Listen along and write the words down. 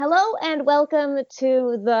Hello and welcome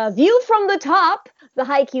to the View from the Top, the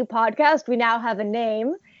Haikyuu podcast. We now have a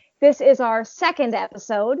name. This is our second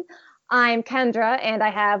episode. I'm Kendra, and I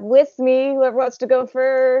have with me whoever wants to go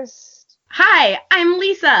first. Hi, I'm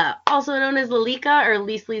Lisa, also known as Lalika or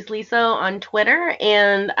Liso on Twitter,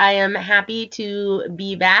 and I am happy to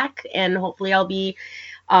be back, and hopefully I'll be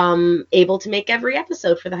able to make every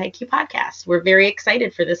episode for the Haikyuu podcast. We're very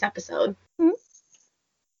excited for this episode.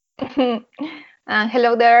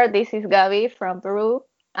 Hello there, this is Gabby from Peru,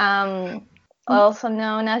 also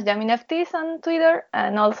known as YaminFTs on Twitter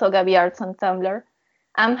and also Gabby Arts on Tumblr.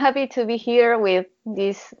 I'm happy to be here with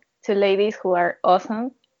these two ladies who are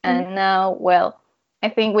awesome. And now, well, I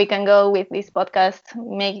think we can go with this podcast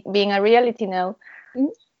being a reality now.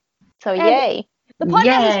 So yay. The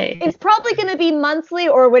podcast is probably going to be monthly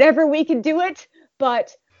or whatever we can do it,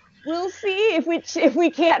 but we'll see if we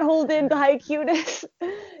can't hold in the Haikyuu-ness.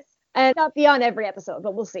 And not be on every episode,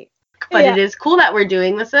 but we'll see. But It is cool that we're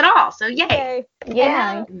doing this at all, so yay.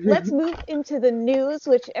 Yeah. Let's move into the news,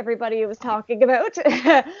 which everybody was talking about.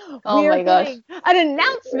 Oh my gosh. An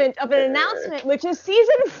announcement, which is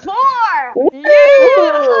season 4!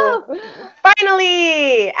 Yeah!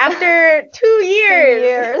 Finally! After 2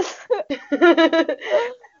 years!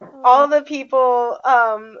 All the people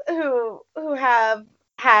who have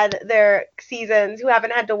had their seasons, who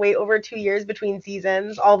haven't had to wait over 2 years between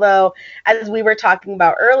seasons, although as we were talking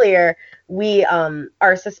about earlier, we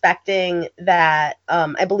are suspecting that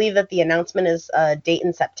I believe that the announcement is a date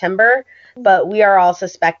in September, but we are all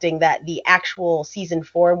suspecting that the actual season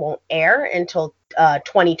 4 won't air until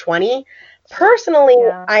 2020. Personally,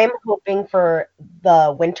 I'm hoping for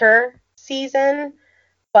the winter season,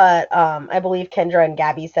 but I believe Kendra and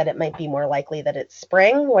Gabby said it might be more likely that it's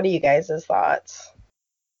spring. What are you guys' thoughts?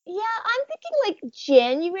 Yeah, I'm thinking like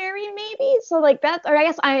January maybe. So like that, or I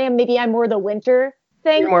guess I'm more the winter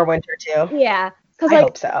thing. You're more winter too. Yeah, I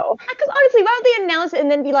hope so. Because honestly, why don't they announce it and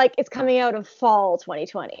then be like, it's coming out of fall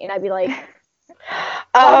 2020, and I'd be like,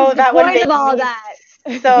 oh, that would make all that.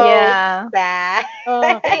 So sad.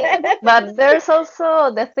 But there's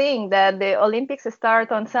also the thing that the Olympics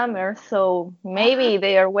start on summer, so maybe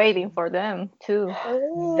they are waiting for them too.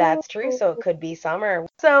 That's true, so it could be summer.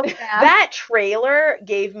 So that trailer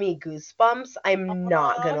gave me goosebumps, I'm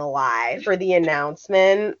not gonna lie. For the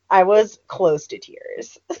announcement, I was close to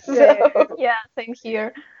tears. Yeah, same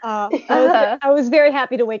here. I was very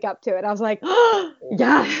happy to wake up to it. I was like, oh,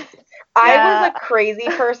 yes. I was a crazy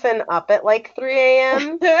person up at like 3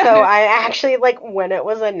 a.m. So I actually, like, when it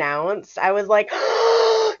was announced, I was like,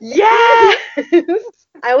 oh, yes!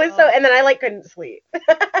 I was and then I like couldn't sleep.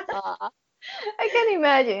 I can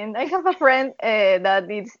imagine. I have a friend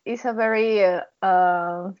that is a very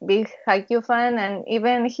big Haikyuu fan, and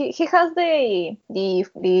even he has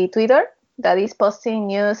the Twitter that is posting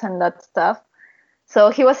news and that stuff. So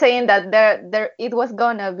he was saying that there it was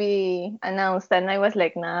gonna be announced, and I was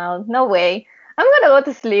like, no way, I'm gonna go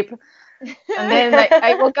to sleep. And then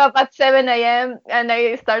I woke up at 7 a.m. and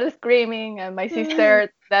I started screaming, and my sister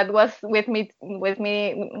that was with me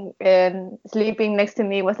and sleeping next to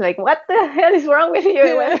me was like, what the hell is wrong with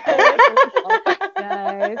you?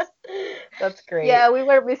 Nice. That's great. Yeah, we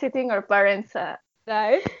were visiting our parents.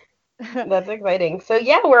 Nice. That's exciting. So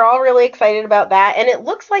yeah, we're all really excited about that. And it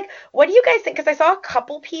looks like, what do you guys think? Because I saw a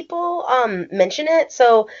couple people mention it.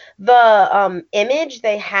 So the image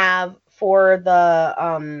they have for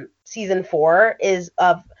the season 4 is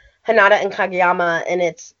of Hinata and Kageyama, and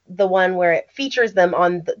it's the one where it features them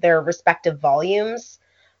on their respective volumes.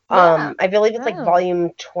 I believe it's like volume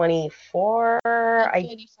 24.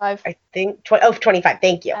 25. I think 25.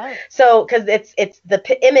 Thank you. So because it's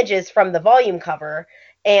the images from the volume cover.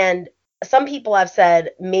 And some people have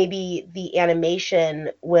said maybe the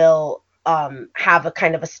animation will have a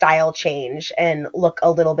kind of a style change and look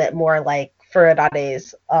a little bit more like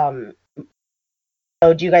Furudare's.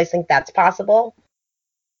 So do you guys think that's possible?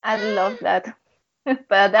 I love that,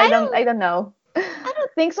 but I don't know. I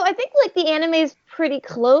don't think so. I think like the anime is pretty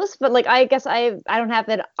close, but like I guess I don't have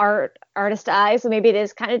that artist eye, so maybe it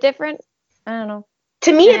is kind of different. I don't know.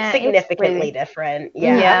 To me, it's significantly different.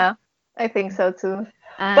 Yeah, I think so too.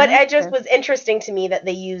 But it just was interesting to me that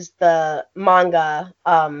they used the manga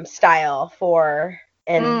style for,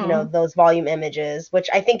 and you know, those volume images, which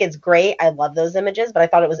I think is great. I love those images, but I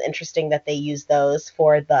thought it was interesting that they used those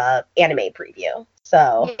for the anime preview.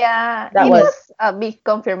 So yeah, that was a big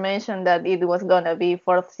confirmation that it was gonna be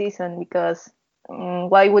 4th season, because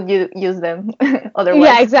why would you use them otherwise?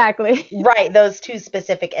 Yeah, exactly. Right, those two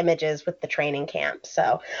specific images with the training camp.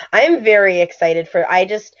 So I am very excited for.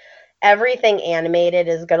 everything animated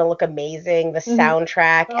is gonna look amazing. The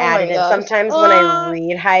soundtrack Oh added my in. gosh. Sometimes when I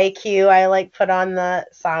read Haikyuu, I like put on the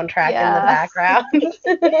soundtrack in the background. It's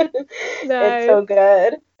so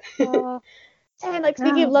good. And like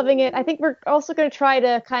speaking of loving it, I think we're also going to try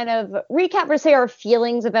to kind of recap or say our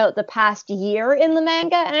feelings about the past year in the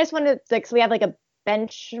manga. And I just wanted to, like, so we have like a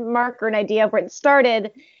benchmark or an idea of where it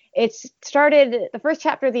started. It started, the first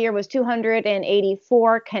chapter of the year was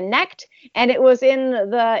 284 Connect, and it was in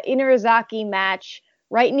the Inarizaki match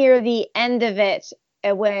right near the end of it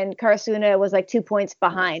when Karasuna was like 2 points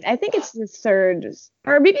behind. I think it's the third,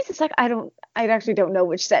 or maybe it's the second. I actually don't know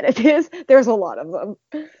which set it is. There's a lot of them.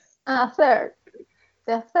 Third.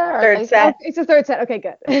 The Third set. It's the third set. Okay,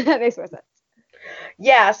 good. That makes more sense.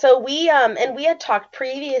 Yeah, so we had talked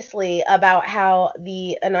previously about how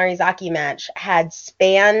the Inarizaki match had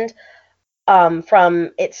spanned from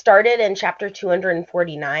it started in chapter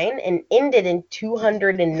 249 and ended in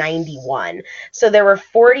 291. So there were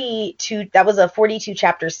 42, that was a 42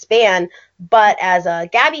 chapter span, but as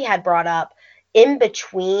Gabby had brought up, in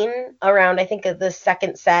between around, I think, the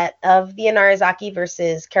second set of the Inarizaki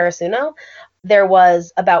versus Karasuno, there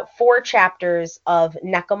was about 4 chapters of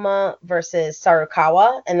Nekoma versus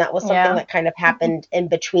Sarukawa, and that was something that kind of happened in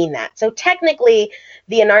between that. So technically,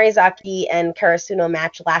 the Inarizaki and Karasuno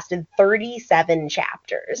match lasted 37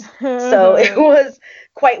 chapters. So it was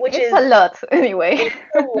quite, which is a lot anyway. It's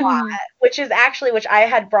a lot, which is actually, which I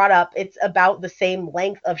had brought up, it's about the same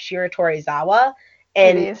length of Shiratorizawa.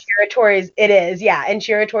 And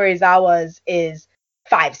Shiratorizawa's is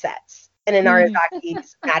 5 sets. And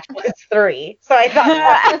Inarizaki's match was 3. So I thought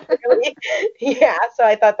that was really, so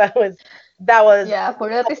I thought that was Yeah,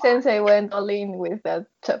 Furati Sensei went all in with that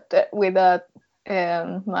chapter, with that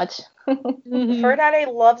match. Furati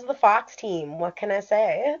loves the Fox team. What can I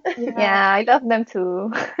say? Yeah, I love them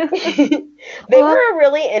too. They were a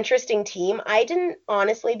really interesting team. I didn't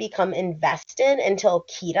honestly become invested until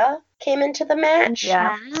Kita came into the match.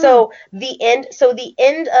 Yeah. So the end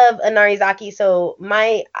of Inarizaki,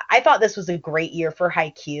 I thought this was a great year for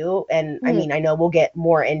Haikyuu, and I mean, I know we'll get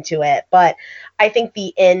more into it, but I think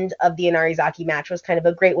the end of the Inarizaki match was kind of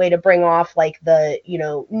a great way to bring off like the,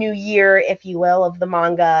 new year, if you will, of the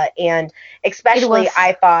manga, and especially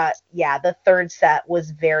I thought, the third set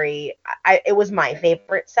was it was my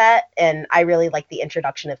favorite set, and I really liked the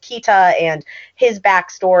introduction of Kita and his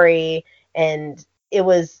backstory, and it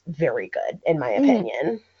was very good in my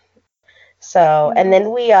opinion. So, and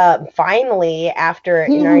then we finally, after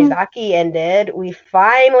Inarizaki ended, we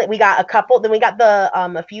got a couple, then we got the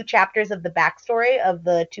a few chapters of the backstory of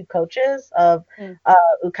the 2 coaches of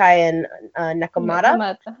Ukai and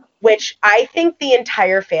Nekomata, which I think the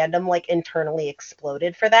entire fandom like internally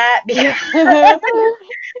exploded for that, because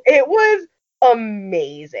it was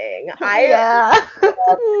amazing. I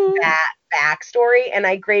loved that backstory, and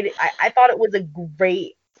I thought it was a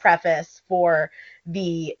great preface for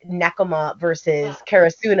the Nekoma versus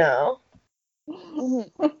Karasuno,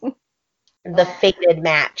 the fated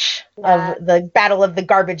match of the Battle of the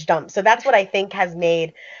Garbage Dump. So that's what I think has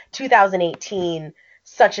made 2018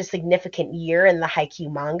 such a significant year in the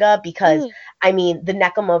Haikyuu manga, because I mean, the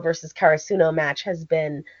Nekoma versus Karasuno match has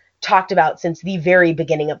been talked about since the very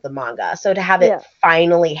beginning of the manga. So to have it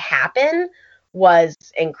finally happen was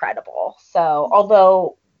incredible. So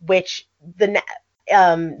although the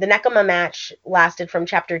Nekoma match lasted from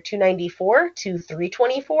chapter 294 to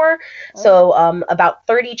 324, so about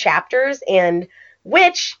 30 chapters, and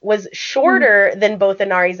which was shorter than both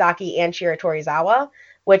Inarizaki and Shiratorizawa,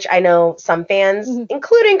 which I know some fans,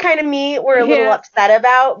 including kind of me, were a little upset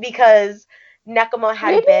about, because Nekoma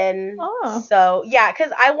had been so,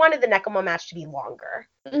 because I wanted the Nekoma match to be longer.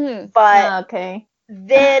 But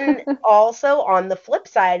then also on the flip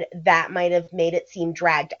side, that might have made it seem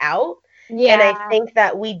dragged out. And I think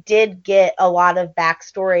that we did get a lot of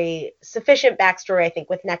sufficient backstory, I think,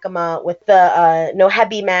 with Nekoma, with the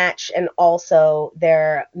Nohebi match, and also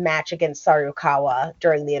their match against Sarukawa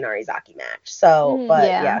during the Inarizaki match. So,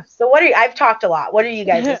 So I've talked a lot. What are you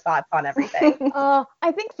guys' thoughts on everything?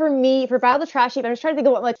 I think for me, for Battle of the Trash Heap, I was trying to think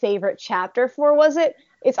of what my favorite chapter for was it.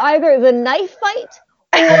 It's either the knife fight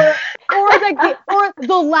or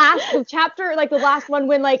the last chapter, like the last one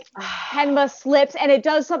when like Kenma slips and it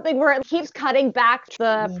does something where it keeps cutting back to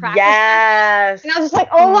the practice. Yes. And I was just like,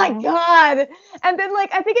 oh my god. And then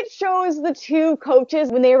like I think it shows the 2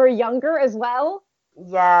 coaches when they were younger as well.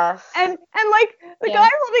 Yes. And like the guy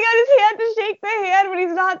holding out his hand to shake the hand when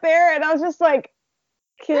he's not there, and I was just like,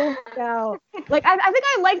 kill now. Like I think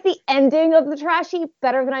I like the ending of the Trash Heap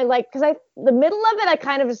better than I like, because the middle of it I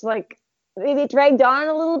kind of just like maybe it dragged on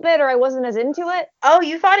a little bit, or I wasn't as into it. Oh,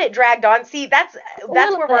 you thought it dragged on. See, that's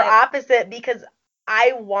little where we're bit. opposite, because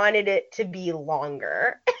I wanted it to be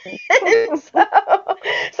longer. so,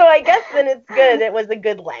 I guess then it's good. It was a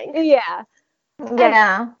good length. Yeah.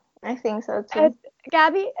 Yeah, I think so too.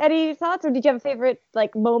 Gabby, any thoughts, or did you have a favorite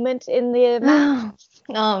like moment in the match?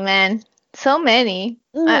 Oh man, so many.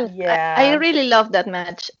 Yeah. I really love that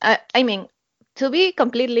match. I mean, to be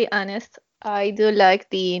completely honest, I do like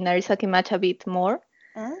the Narisaki match a bit more.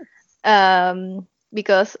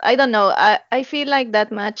 Because I don't know, I feel like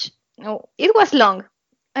that match, it was long.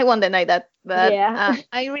 I won't deny that, but Yeah.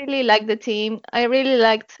 I really liked the team. I really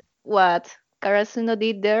liked what Karasuno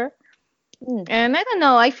did there. And I don't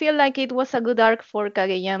know, I feel like it was a good arc for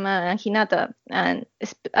Kageyama and Hinata. And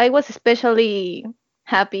I was especially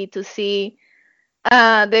happy to see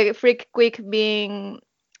the Freak Quick being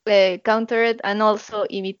countered and also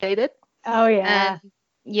imitated. Oh yeah. And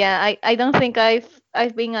yeah, I don't think I've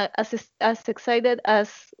been as excited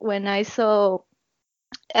as when I saw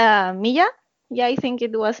Miya. Yeah, I think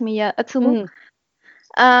it was Miya Atsumu.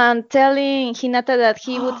 Telling Hinata that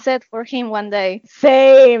he would set for him one day.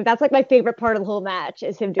 Same. That's like my favorite part of the whole match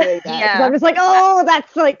is him doing that. 'Cause Yeah. I'm just like, oh,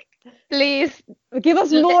 that's like, please give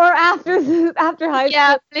us more after high school.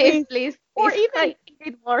 Yeah, please. Or even I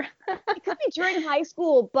need more. it could be during high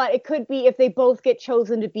school, but it could be if they both get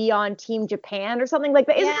chosen to be on Team Japan or something like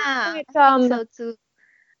that. Yeah, so too.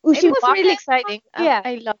 Ushiwaka? It was really exciting. Yeah.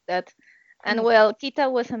 I love that. And well,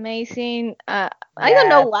 Kita was amazing. I don't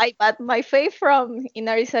know why, but my fave from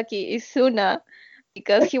Inarizaki is Suna,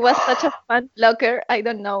 because he was such a fun blocker. I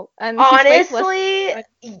don't know. And honestly,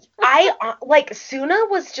 I like Suna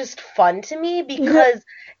was just fun to me because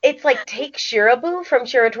it's like take Shirabu from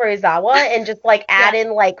Shiratorizawa and just like add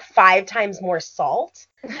in like 5 times more salt,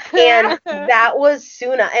 and that was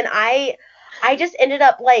Suna. And I just ended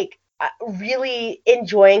up like really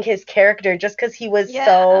enjoying his character just because he was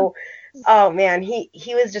so. Oh man, he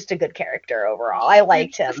was just a good character overall. I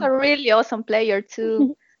liked him. He's a really awesome player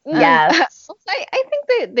too. Yes. I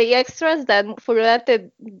think the extras that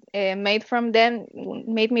Furudate made from them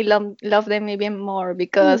made me love them even more,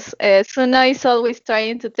 because Suna is always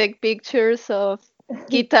trying to take pictures of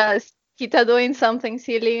Kita doing something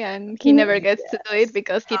silly, and he never gets to do it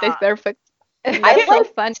because Kita is perfect. That's so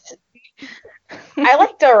fun. I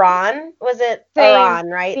liked Aran. Was it Aran,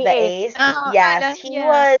 right? The ace. Yes,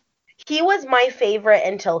 he was my favorite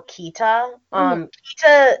until Kita.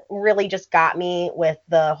 Kita really just got me with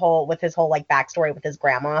his whole like backstory with his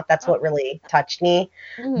grandma. That's what really touched me.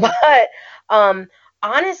 But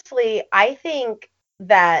honestly, I think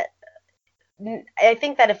that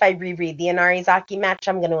if I reread the Inarizaki match,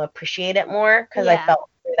 I'm going to appreciate it more because I felt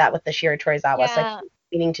that with the Shiratorizawa. So I keep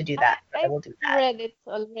meaning to do that. I will do that. I read it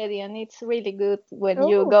already, and it's really good when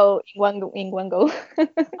you go in one go.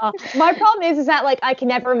 My problem is that like I can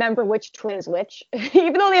never remember which twin is which,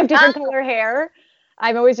 even though they have different color hair.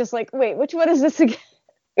 I'm always just like, wait, which one is this again?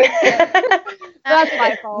 That's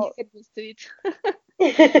my fault.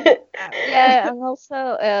 Yeah, and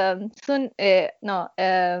also Atsumu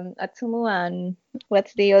and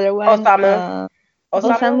what's the other one?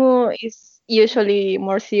 Osamu is usually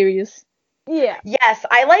more serious. Yeah. Yes,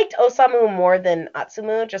 I liked Osamu more than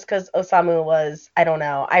Atsumu just because Osamu was, I don't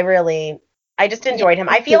know, I just enjoyed him.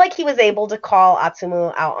 I feel like he was able to call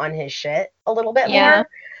Atsumu out on his shit a little bit more,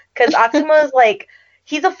 because Atsumu is like,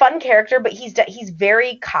 he's a fun character, but he's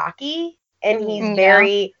very cocky, and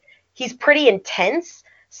he's pretty intense.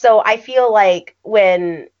 So I feel like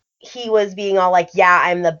when he was being all like, yeah,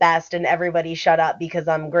 I'm the best and everybody shut up because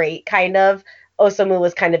I'm great, kind of, Osamu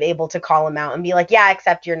was kind of able to call him out and be like, yeah,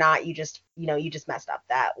 except you're not, you just messed up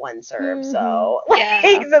that one serve. So so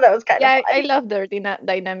that was kind of fun. I love their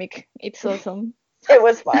dynamic. It's awesome. It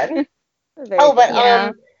was fun.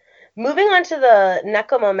 Moving on to the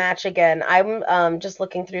Nekoma match again, I'm just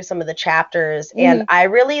looking through some of the chapters, and I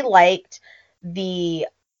really liked the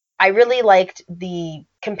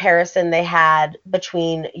comparison they had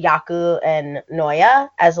between Yaku and Noya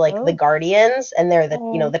as like the guardians, and they're the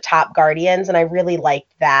the top guardians, and I really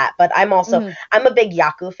liked that. But I'm a big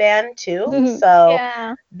Yaku fan too, so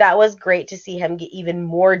that was great to see him get even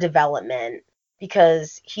more development,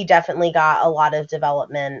 because he definitely got a lot of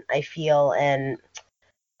development, I feel. And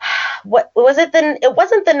what was it then? It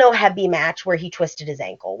wasn't the Nohebi match where he twisted his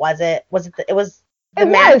ankle, was it? It was the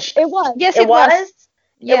match. It was. Yes, it was.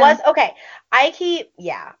 Yeah. It was? Okay.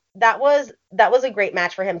 That was a great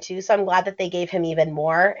match for him too, so I'm glad that they gave him even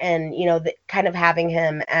more, and kind of having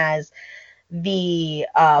him as the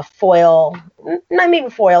foil, maybe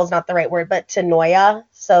foil is not the right word, but to Noya,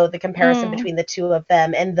 so the comparison between the two of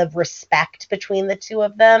them and the respect between the two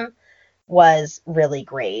of them was really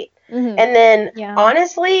great. Mhm. And then, Yeah.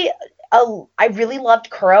 honestly, I really loved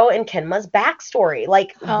Kuro and Kenma's backstory.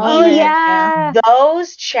 Like, Oh yeah.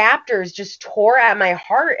 those chapters just tore at my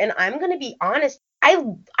heart. And I'm gonna be honest,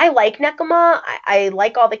 I like Nekoma. I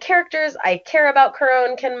like all the characters. I care about Kuro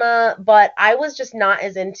and Kenma, but I was just not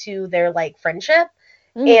as into their like friendship.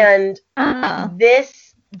 Mhm. And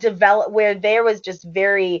this developed where there was just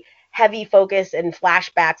very heavy focus and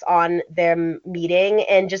flashbacks on them meeting,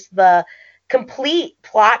 and just the complete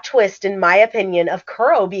plot twist, in my opinion, of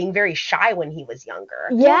Kuro being very shy when he was younger.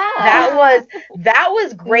 Yeah. That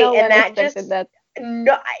was great. No And one that expected just that.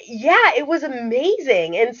 no yeah, it was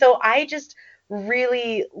amazing. And so I just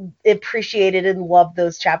really appreciated and loved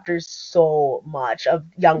those chapters so much, of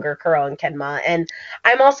younger Kuro and Kenma. And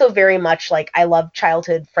I'm also very much like, I love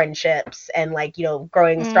childhood friendships and like,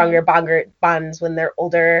 growing stronger bonds when they're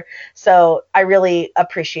older. So I really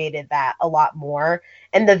appreciated that a lot more.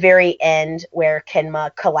 And the very end where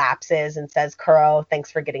Kenma collapses and says, Kuro,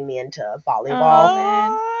 thanks for getting me into volleyball. Oh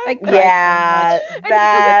man, I cried Yeah, so much.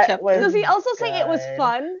 that was Does he also say it was good.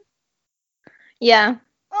 fun? Yeah,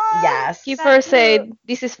 Yes. he That's first said, cute.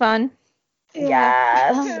 "This is fun."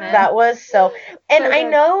 Yes, Oh, man. that was so. And So I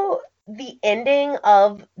good. know the ending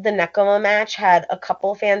of the Nekoma match had a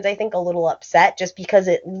couple fans, I think, a little upset, just because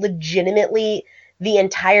it legitimately, the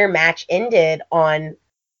entire match ended on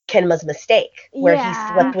Kenma's mistake, where he Yeah.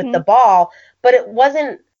 slipped with the ball, but it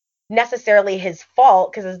wasn't necessarily his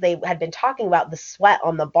fault, because as they had been talking about, the sweat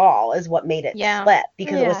on the ball is what made it Yeah. slip,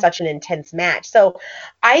 because it was Yeah. such an intense match. So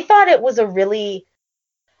I thought it was a really,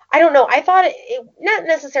 I don't know. I thought it not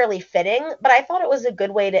necessarily fitting, but I thought it was a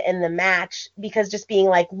good way to end the match, because just being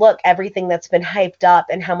like, look, everything that's been hyped up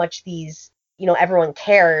and how much these, everyone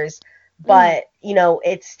cares, but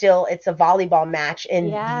it's a volleyball match, and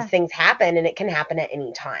Yeah. these things happen, and it can happen at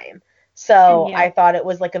any time. So Yeah. I thought it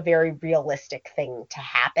was like a very realistic thing to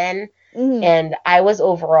happen. Mhm. And I was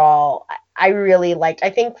overall, I really liked, I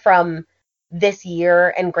think from this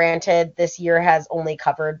year, and granted, this year has only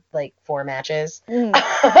covered like 4 matches. Mhm.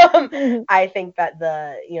 Mhm. I think that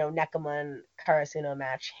the, Nekoma and Karasuno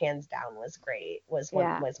match, hands down, was great. Was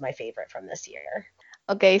Yeah. my favorite from this year.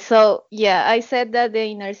 Okay, so yeah, I said that the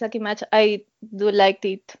Inarizaki match I do liked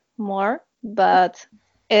it more, but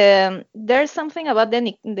there's something about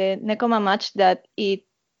the Nekoma match that it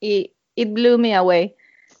blew me away,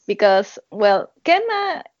 because well,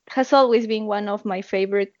 Kenma has always been one of my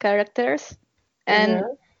favorite characters, and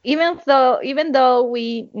Mhm. even though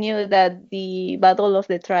we knew that the Battle of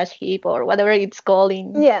the Trash Heap, or whatever it's called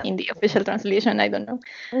Yeah. in the official translation, I don't know,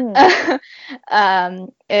 Mhm.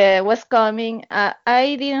 was coming.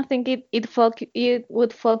 I didn't think it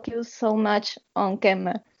would focus so much on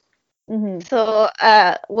Kemma. Mhm. So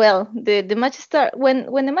well, the match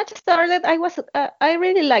when the match started, I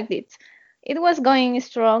really liked it. It was going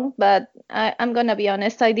strong, but I'm gonna be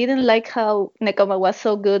honest, I didn't like how Nekoma was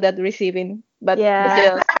so good at receiving, but Yeah.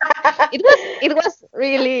 just it was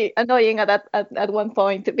really annoying at one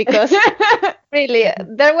point, because really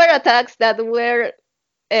there were attacks that were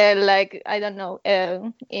like I don't know,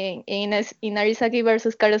 in Arisaki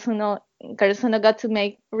versus Karasuno, Karasuno got to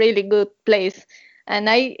make really good plays, and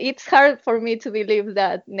it's hard for me to believe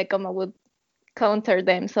that Nekoma would counter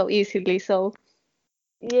them so easily. So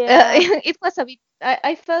Yeah. it was a bit.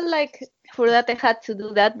 I felt like Furudate had to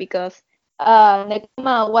do that, because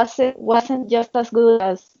Nekoma wasn't just as good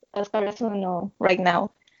as Karasuno right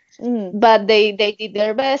now, Mhm. but they did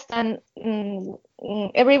their best, and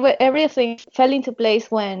everything fell into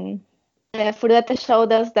place when Furudate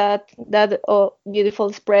showed us that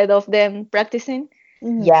beautiful spread of them practicing,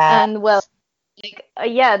 Mhm. Yeah. and well, like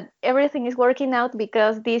yeah, everything is working out,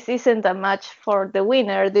 because this isn't a match for the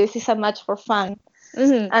winner. This is a match for fun,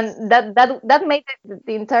 Mhm. and that made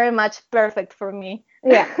the entire match perfect for me.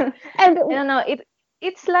 Yeah. And I don't know.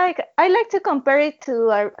 It's like I like to compare it to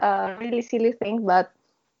a really silly thing, but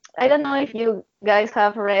I don't know if you guys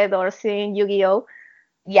have read or seen Yu-Gi-Oh.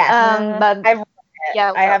 Yes. But I've read it. yeah,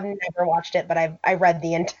 I well, have never watched it, but I read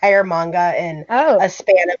the entire manga in oh. a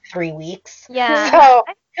span of 3 weeks. yeah. So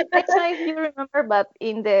I don't know if you remember, but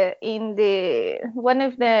in the one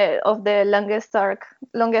of the longest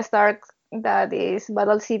arc that is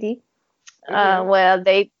Battle City. mhm. Well,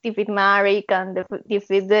 they defeat Marik and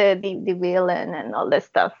defeat the villain and all that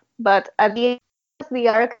stuff. But at the end of the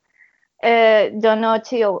arc,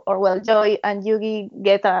 Jonochi or well Joy and Yugi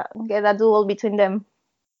get a duel between them,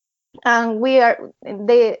 and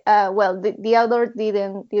the author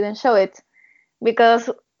didn't show it, because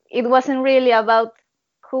it wasn't really about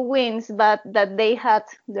who wins, but that they had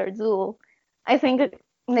their duel. I think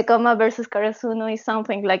Nekoma versus Karasuno is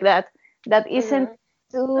something like that. That isn't Mhm.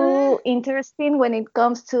 too interesting when it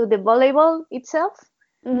comes to the volleyball itself,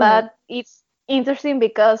 Mhm. but it's interesting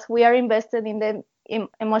because we are invested in them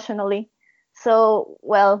emotionally. So,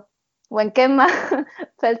 well, when Kemma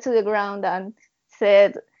fell to the ground and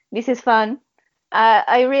said, "This is fun,"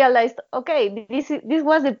 I realized, okay, this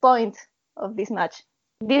was the point of this match.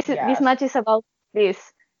 This Yes. match is about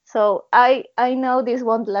this. So I know this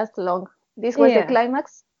won't last long. This was the Yeah.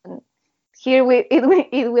 climax, and here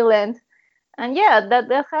it will end. And yeah,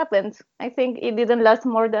 that happened. I think it didn't last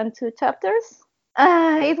more than 2 chapters.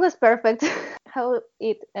 It was perfect how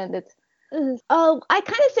it ended. Oh, I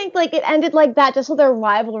kind of think like it ended like that just so their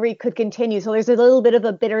rivalry could continue. So there's a little bit of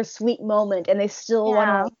a bittersweet moment, and they still want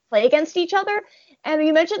to Yeah. like, play against each other. And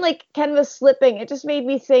you mentioned like Kenva slipping. It just made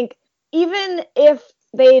me think, even if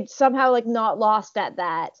they'd somehow like not lost at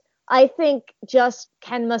that, I think just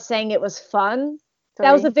Kenma saying it was fun,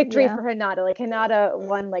 that was a victory Yeah. for Hinata. Like Hinata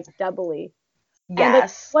won like doubly. And like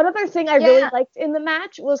Yes. one other thing I really liked in the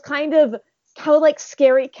match was kind of how like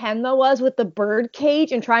scary Kenma was with the bird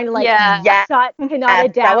cage and trying to like Yes. shut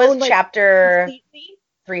Hinata down. That was like, chapter completely.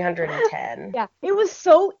 310. Yeah, it was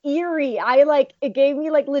so eerie. It gave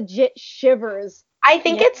me like legit shivers. I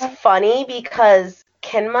think it's funny because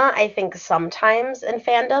Kinma, I think sometimes in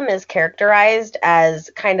fandom is characterized as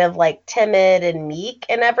kind of like timid and meek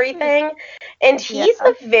and everything. And he's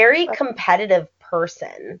a very competitive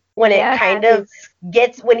person when it kind of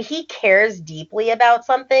when he cares deeply about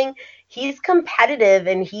something, he's competitive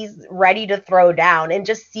and he's ready to throw down. And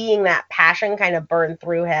just seeing that passion kind of burn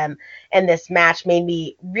through him in this match made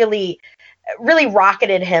me really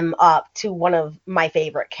rocketed him up to one of my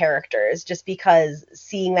favorite characters just because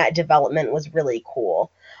seeing that development was really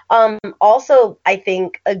cool. Also, I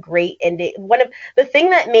think a great ending. One of the thing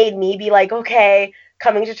that made me be like, okay,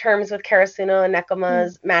 coming to terms with Karasuno and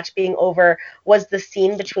Nekoma's match being over was the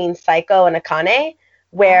scene between Saiko and Akane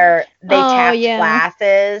where they tapped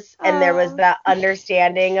glasses and there was that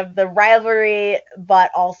understanding of the rivalry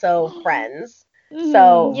but also friends.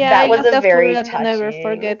 So that was a very touching. Never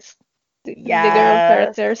forgets the girl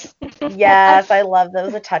Yes. characters. Yes, I love that. It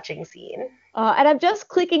was a touching scene. And I'm just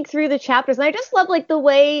clicking through the chapters, and I just love like the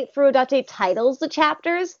way Furudate titles the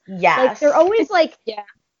chapters. Yes. Like they're always like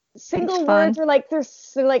single It's words, fun. or like they're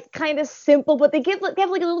like kind of simple, but they have like a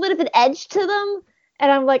little bit of an edge to them.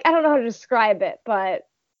 And I'm like, I don't know how to describe it, but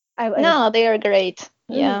No, they are great.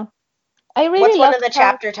 Yeah. I really What's one love of the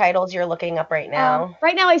chapter titles you're looking up right now?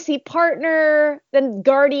 Right now I see Partner, then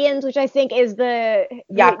Guardians, which I think is the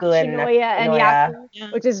Yaku and Shinoya and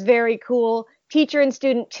Yaku, which is very cool. Teacher and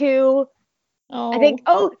Student 2. I think,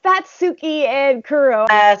 that's Suki and Kuro.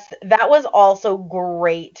 Yes, that was also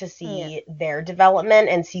great to see their development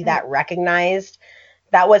and see that recognized.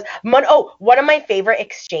 That was, one of my favorite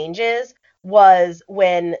exchanges was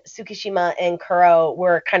when Tsukishima and Kuro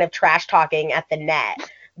were kind of trash talking at the net.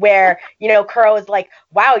 Where, Kuro is like,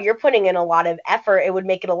 wow, you're putting in a lot of effort. It would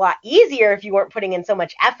make it a lot easier if you weren't putting in so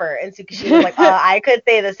much effort. And Tsukishima's like, I could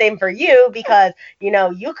say the same for you because,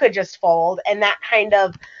 you could just fold. And that kind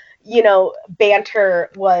of,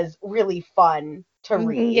 banter was really fun to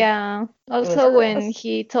read. Yeah. Also, when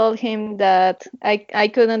he told him that I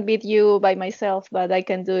couldn't beat you by myself, but I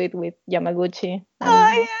can do it with Yamaguchi.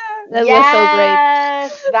 That was so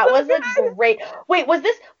great. That was a great. Wait, was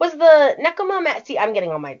the Nekoma match? See, I'm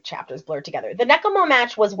getting all my chapters blurred together. The Nekoma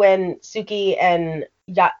match was when Suki and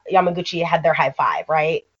Yamaguchi had their high five,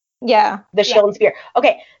 right? Yeah. The shield and spear.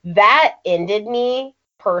 Okay, that ended me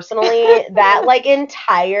personally. That like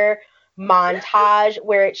entire montage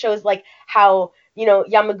where it shows like how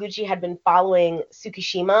Yamaguchi had been following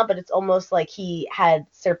Tsukishima, but it's almost like he had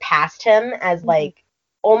surpassed him as like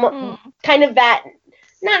almost kind of that.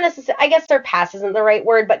 Not necessarily, I guess surpass isn't the right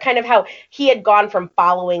word, but kind of how he had gone from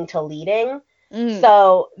following to leading.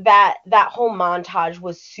 So that whole montage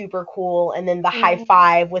was super cool. And then the high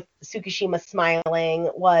five with Tsukishima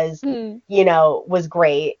smiling was, was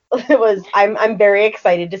great. I'm very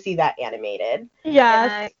excited to see that animated.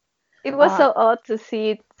 Yes. It was so odd to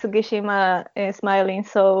see Tsukishima smiling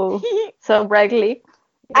so brightly.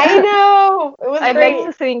 I know. It was I'd great. like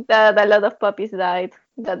to think that a lot of puppies died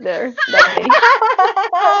that day.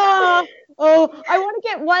 I want to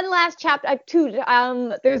get one last chapter. Two.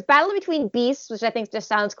 There's Battle Between Beasts, which I think just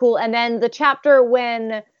sounds cool, and then the chapter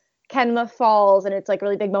when Kenma falls, and it's like a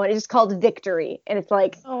really big moment. It's just called Victory, and it's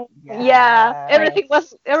like,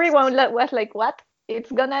 everyone was like, what?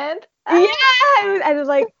 It's gonna end? I was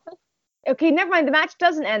like, okay, never mind. The match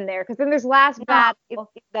doesn't end there because then there's last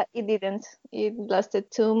battle. It didn't. It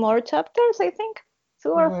lasted 2 more chapters, I think, 2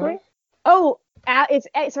 or 3. Oh, it's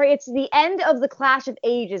the end of the Clash of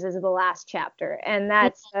Ages is the last chapter, and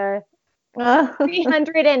that's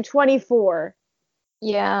 324.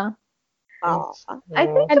 Yeah. Oh. I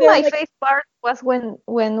think And they're my like, favorite part was when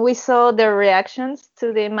we saw the reactions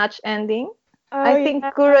to the match ending. I think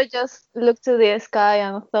Kuro just looked to the sky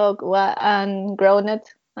and thought, "What?" and groaned,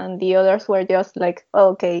 and the others were just like,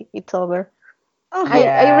 oh, "Okay, it's over."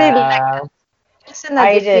 I really liked it. It wasn't a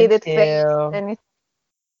I did defeated face, too. and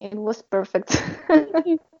it was perfect.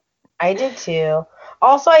 I did too.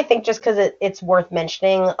 Also, I think just because it's worth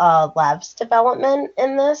mentioning Lev's development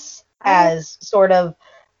in this as sort of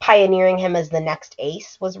pioneering him as the next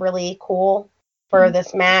ace was really cool for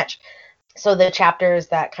this match. So the chapters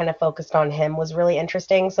that kind of focused on him was really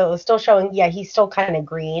interesting. So it was still showing, yeah, he's still kind of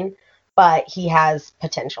green, but he has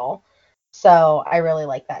potential. So I really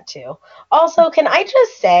like that too. Also, can I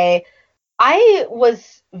just say, I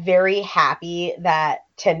was very happy that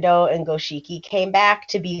Tendo and Goshiki came back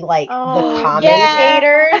to be like the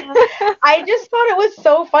commentators. yeah. I just thought it was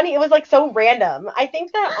so funny. It was like so random. I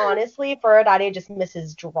think that honestly, Furodani just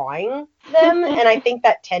misses drawing them, and I think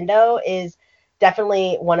that Tendo is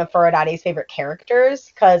definitely one of Furodani's favorite characters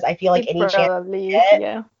because I feel like any chance Probably is,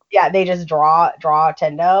 they get, they just draw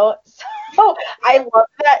Tendo. So I love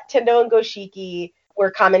that Tendo and Goshiki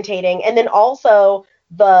were commentating, and then also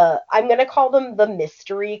I'm gonna call them the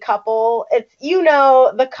mystery couple. It's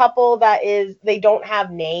the couple that is they don't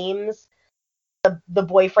have names, the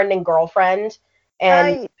boyfriend and girlfriend,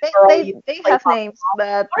 and they have names,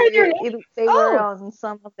 but what are their names? they were on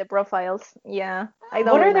some of the profiles. Yeah, I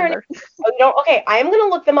don't What are their remember. names? Okay, I am gonna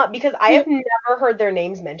look them up because I have never heard their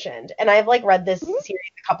names mentioned, and I've like read this series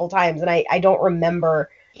a couple times, and I don't remember.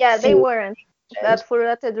 Yeah, they weren't. That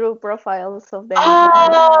Furate drew profiles of them.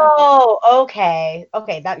 Oh, okay,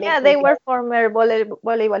 that makes sense. They were former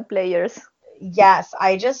volleyball players. Yes,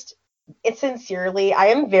 it's sincerely,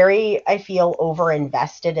 I feel over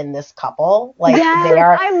invested in this couple. Like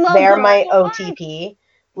they're my OTP,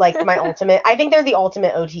 like my ultimate. I think they're the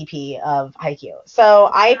ultimate OTP of Haikyuu. So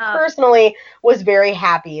I personally was very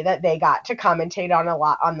happy that they got to commentate on a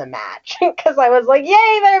lot on the match because I was like,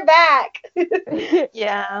 yay, they're back.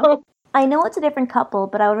 Yeah. I know it's a different couple,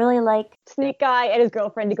 but I would really like Snake Guy and his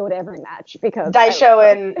girlfriend to go to every match because Daisho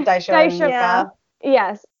and Mika.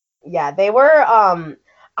 Yes. Yeah, they were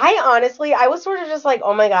I was sort of just like,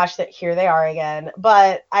 oh my gosh, that here they are again.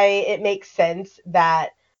 But it makes sense that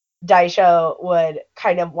Daisho would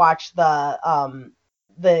kind of watch the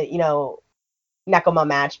Nekoma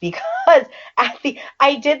match because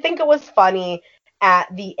I did think it was funny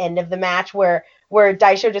at the end of the match where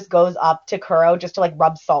Daisho just goes up to Kuro just to like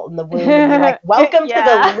rub salt in the wound and be like, welcome to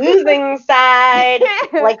the losing side,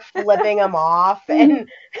 like flipping him off, and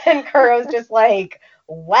Kuro's just like,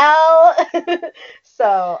 well.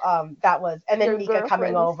 So that was, and then Mika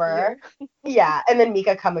coming over. Yeah, and then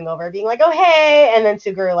Mika coming over being like, oh hey, and then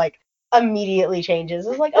Suguru like immediately changes.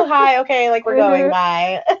 It's like, oh hi, okay, like we're going,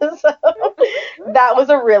 bye. So that was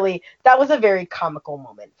a very comical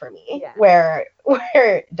moment for me, where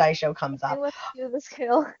Daisho comes up. It was cute as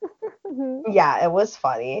hell. Yeah, it was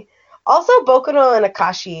funny. Also, Bokuno and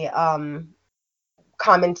Akashi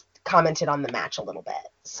commented on the match a little bit.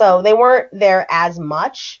 So they weren't there as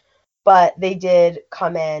much, but they did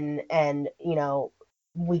come in and,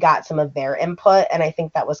 we got some of their input, and I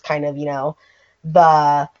think that was kind of, the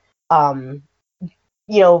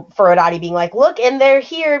Furodani being like, look, and they're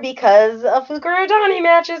here because a Fukurodani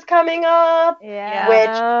match is coming up. Yeah. Which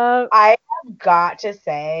I have got to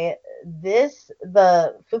say, the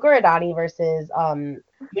Fukurodani versus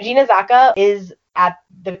Mujinazaka is at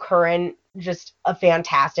the current just a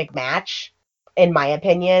fantastic match, in my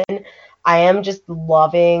opinion. I am just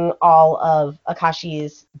loving all of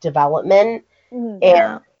Akashi's development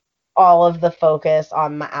and all of the focus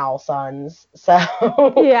on the Owl Sons. So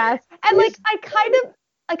yes, and like I kind of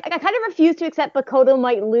refuse to accept Bakoto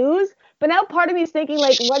might lose, but now part of me is thinking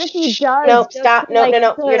like, what if he does? No, stop. No, you're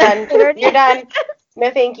done. You're done. No,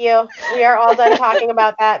 thank you. We are all done talking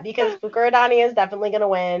about that because Fukurodani is definitely going to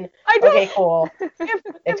win. Okay, cool.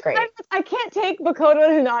 It's great. I can't take Bakoto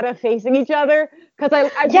and Hinata facing each other because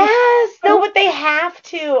yes, no, but they have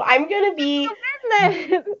to. I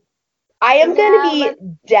am going to be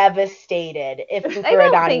devastated if Fukurodani doesn't. I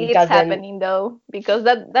don't think it's happening though, because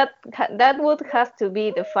that would have to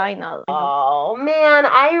be the final. Oh man,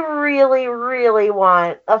 I really, really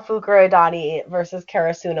want a Fukurodani versus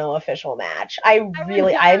Karasuno official match. I'm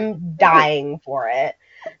dying for it.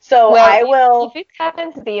 So I will. If it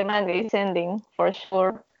happens, the manga is ending for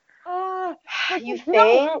sure. You think?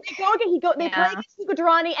 They play against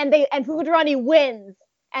Fukurodani and Fukurodani wins.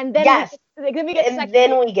 And then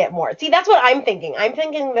we get more. See, that's what I'm thinking. I'm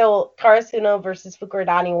thinking Karasuno versus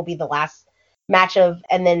Fukurodani will be the last match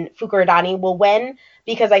and then Fukurodani will win,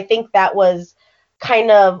 because I think that was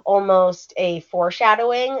kind of almost a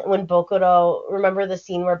foreshadowing when Bokuro, remember the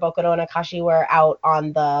scene where Bokuro and Akashi were out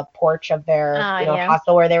on the porch of their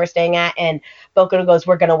hostel where they were staying at, and Bokuro goes,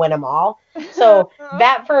 "We're gonna win them all." So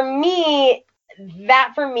that for me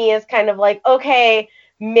is kind of like, okay,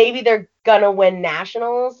 maybe they're gonna win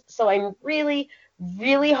nationals. So I'm really,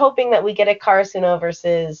 really hoping that we get a Karasuno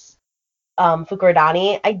versus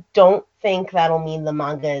Fukurodani. I don't think that'll mean the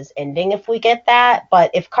manga is ending if we get that,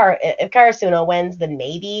 but if Karasuno wins, then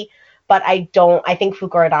maybe. But I think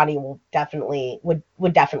Fukurodani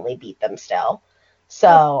would definitely beat them still.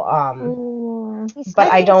 So,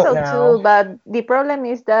 but I don't know. Too, but the problem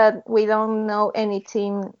is that we don't know any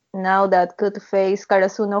team now that could face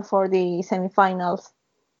Karasuno for the semifinals.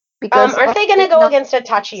 Because aren't they going to go against a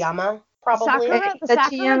Tachiyama? Probably.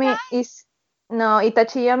 Itachiyama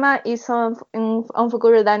is on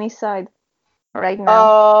Fukurodani's side right now.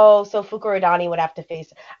 Oh, so Fukurodani would have to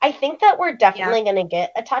face. I think that we're definitely going to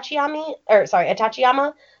get a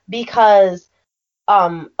Tachiyama, because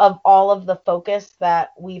of all of the focus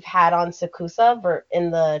that we've had on Sakusa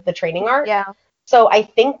in the training arc. Yeah. So I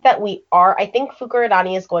think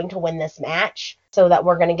Fukurodani is going to win this match, so that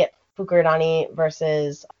we're going to get Fukurodani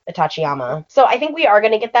versus Tachiyama. So I think we are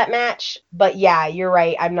going to get that match, but yeah, you're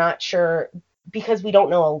right. I'm not sure, because we don't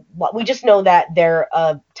know what. We just know that they're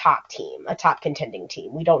a top team, a top contending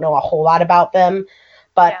team. We don't know a whole lot about them,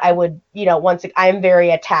 but I would, I'm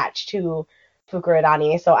very attached to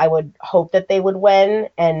Fukurodani, so I would hope that they would win.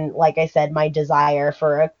 And like I said, my desire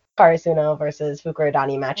for a Karasuno versus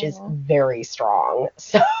Fukurodani match is very strong.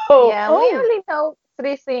 So yeah, we only know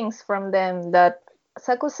 3 things from them: that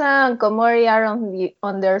Sakusa and Komori are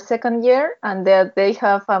on their second year, and that they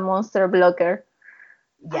have a monster blocker.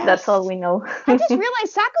 Yes. That's all we know. I just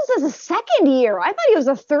realized Sakusa's a second year. I thought he was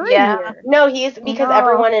a third year. No, because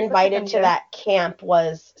everyone invited to that camp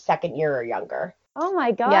was second year or younger. Oh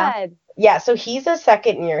my god. Yeah, so he's a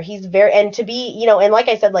second year. He's and to be, and like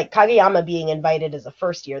I said, like Kageyama being invited as a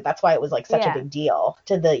first year, that's why it was like such a big deal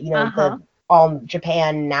to the, the All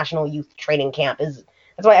Japan National Youth Training Camp that's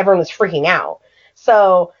why everyone was freaking out.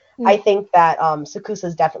 So I think that Sakusa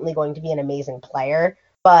is definitely going to be an amazing player,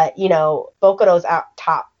 but Bokuro's out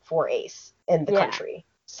top 4 ace in the country.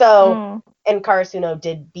 So and Karasuno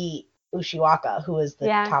did beat Ushiwaka, who is the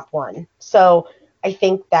top 1. So I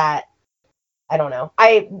think that, I don't know.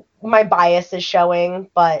 My bias is showing,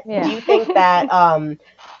 but do you think that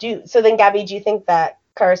so then Gabby, do you think that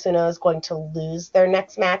Karasuno is going to lose their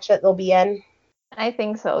next match that they'll be in? I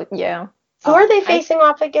think so, yeah. Who are they facing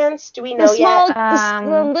off against? Do we know yet?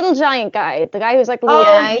 The little giant guy, the guy who's like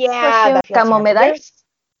Kamomedai.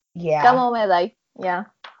 Yeah. Kamomedai. Yeah.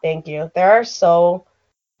 Thank you. There are so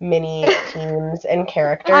many teams and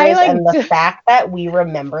characters, and the fact that we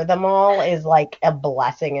remember them all is like a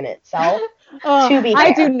blessing in itself. To be fair.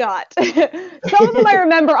 I do not. Some of them I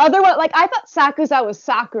remember. Other ones, like I thought Sakusa was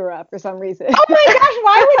Sakura for some reason. Oh my gosh!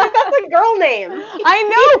 Why would you? That's a girl name. I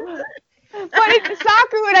know. But it's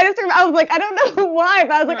Sakura, and I was like, I don't know why,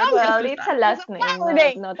 but I was like, well, it's a last name,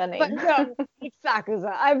 not a name. But no, it's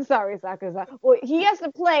Sakusa. I'm sorry, Sakusa. Well, he has to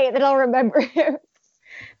play, then I'll remember him.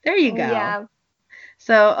 There you go. Yeah.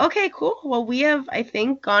 So, okay, cool. Well, we have, I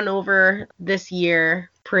think, gone over this year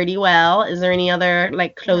pretty well. Is there any other,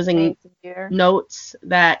 closing notes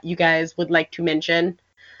that you guys would like to mention?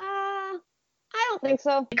 I don't think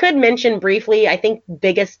so. I could mention briefly, I think,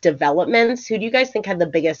 biggest developments. Who do you guys think had the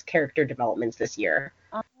biggest character developments this year?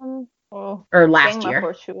 Or last Kenma year?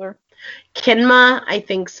 For sure. Kenma, I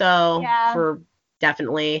think so. Yeah. For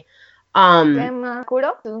definitely. Kenma,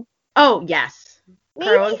 Kuro? Oh, yes.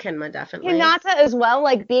 Kuro and Kenma, definitely. Hinata as well,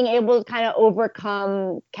 being able to kind of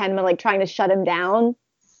overcome Kenma, trying to shut him down.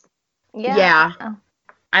 Yeah.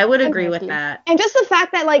 I would agree with that. And just the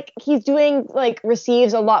fact that he's doing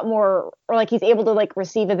receives a lot more, or he's able to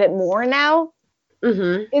receive a bit more now.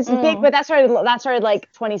 It's big, but that started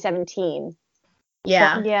 2017.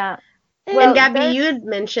 Yeah. So, yeah. Well, and Gabby, you had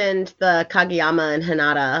mentioned the Kageyama and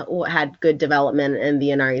Hinata had good development in the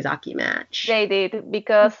Inarizaki match. They did,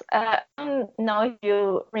 because I don't know if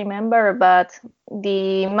you remember, but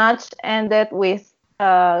the match ended with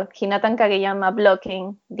Hinata and Kageyama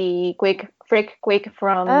blocking the freak quick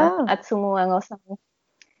from Atsumu and Osamu.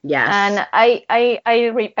 Yes. And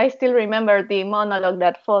I still remember the monologue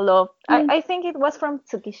that followed. I think it was from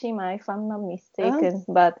Tsukishima, if I'm not mistaken,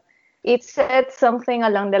 but it said something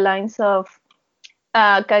along the lines of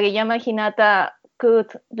Kageyama Hinata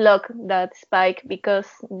could block that spike because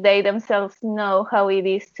they themselves know how it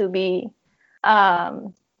is to be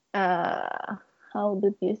how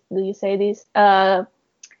do you say this?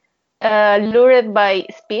 lured by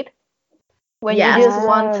speed. When Yes. you just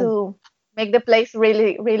want to make the plays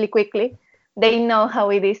really, really quickly, they know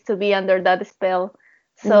how it is to be under that spell,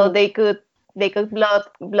 so they could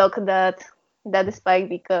block that spike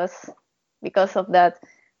because of that.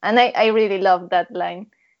 And I really love that line.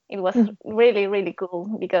 It was really, really cool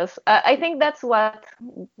because I think that's what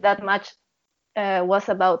that match was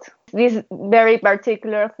about. This very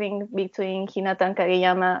particular thing between Hinata and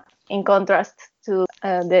Kageyama in contrast to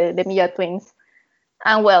the Miya twins.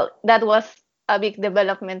 And well, that was a big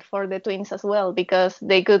development for the twins as well because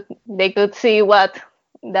they could see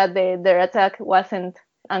that their attack wasn't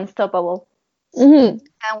unstoppable. Mm-hmm.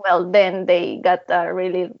 And well, then they got a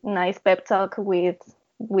really nice pep talk with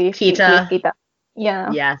Kita. Kita.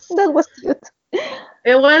 Yeah. Yes. That was cute.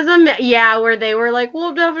 It was where they were like,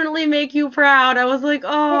 "We'll definitely make you proud." I was like,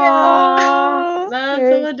 "Oh, Yeah. that's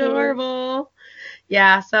Very so adorable."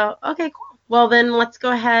 Yeah. So okay, cool. Well, then let's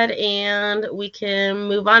go ahead and we can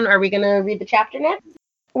move on. Are we gonna read the chapter next?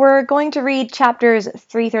 We're going to read chapters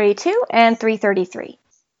 332 and 333.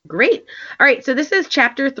 Great. All right. So this is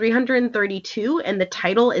chapter 332, and the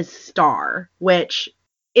title is Star, which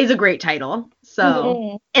is a great title.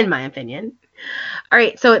 So, in my opinion. All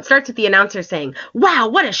right, so it starts with the announcer saying, "Wow,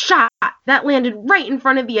 what a shot! That landed right in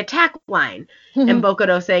front of the attack line." And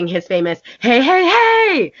Bokuto saying his famous, "Hey, hey,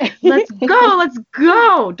 hey! Let's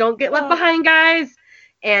go! Don't get left behind, guys!"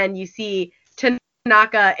 And you see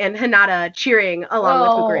Tanaka and Hinata cheering along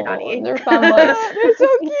with Fukurodani. They're fanboys. They're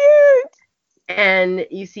so cute. And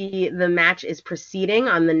you see the match is proceeding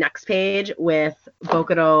on the next page with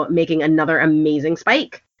Bokuto making another amazing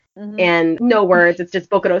spike. And no words, it's just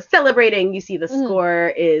Bokuto celebrating. You see the score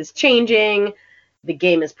is changing, the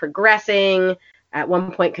game is progressing. At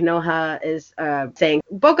one point, Konoha is saying,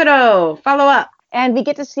 "Bokuto, follow up." And we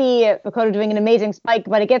get to see Bokuto doing an amazing spike,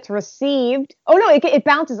 but it gets received. Oh no, it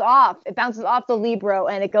bounces off. It bounces off the Libero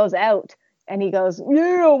and it goes out. And he goes,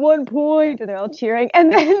 "Yeah, 1 point," and they're all cheering.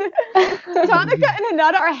 And then Tanaka and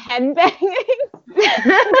Hinata are headbanging.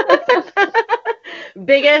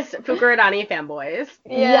 Biggest Fukurodani fanboys.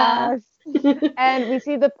 Yes. And we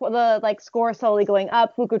see the like score slowly going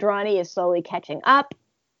up. Fukurodani is slowly catching up.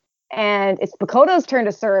 And it's Bokuto's turn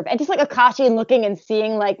to serve. And just like Akashi looking and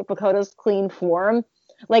seeing like Bokuto's clean form.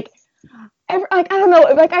 Like I don't know.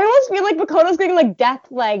 Like I almost feel like Bokuto's getting like death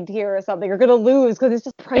flagged here or something, or gonna lose because it's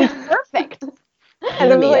just perfect.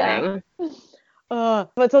 And Amazing.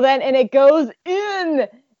 But so then, and it goes in,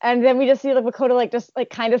 and then we just see like Bokuto like just like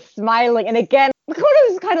kind of smiling, and again Bokuto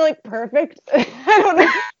is kind of like perfect. I don't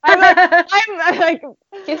know. I'm like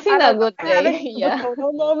he's in a good day. Yeah.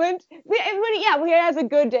 Bokuto moment. But he has a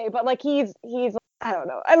good day, but like he's I don't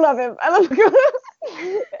know. I love him. I love Bokuto.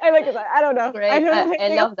 I like his. I don't know. Great. I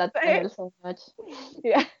love that panel so much.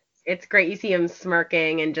 Yeah. It's great. You see him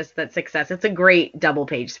smirking and just that success. It's a great double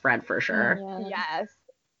page spread for sure. Yeah. Yes.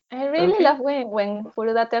 I really love when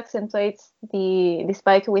Furudate accentuates the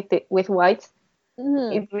spike with white.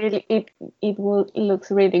 It really it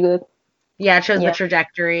looks really good. Yeah, it shows the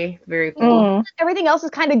trajectory. Very cool. Everything else is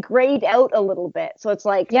kind of grayed out a little bit, so it's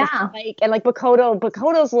like spike, and like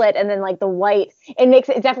Bokuto's lit, and then like the white.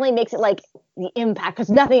 It definitely makes it like the impact because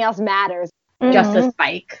nothing else matters. Just a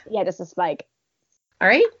spike. Yeah, just a spike. All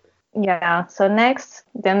right. Yeah. So next,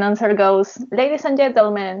 the announcer goes, "Ladies and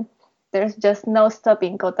gentlemen, there's just no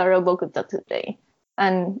stopping Kotaro Bokuto today."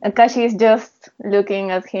 And Akashi is just looking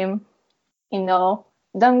at him,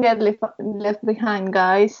 don't get left behind,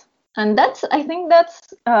 guys. And I think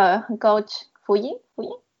that's Coach Fuji,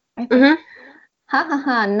 I think. Ha ha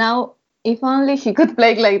ha, now if only she could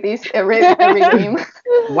play like this every game.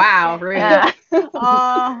 Wow, really? Yeah.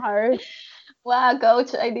 Harsh. Wow,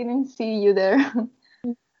 Coach, I didn't see you there.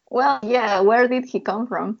 Well, yeah, where did he come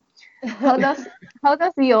from? How does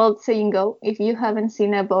the old saying go? If you haven't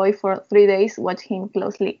seen a boy for 3 days, watch him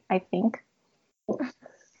closely, I think.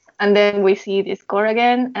 And then we see the score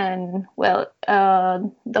again, and well,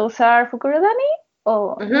 those are Fukurodani?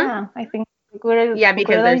 Oh, yeah, I think Fukurodani. Yeah,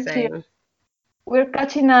 because they're saying here. We're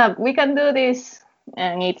catching up. We can do this.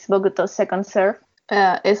 And it's Bokuto's second serve.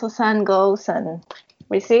 Eso-san goes and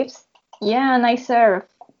receives. Yeah, nice serve.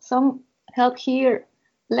 Some help here.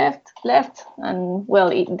 Left. And well,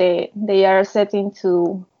 they are setting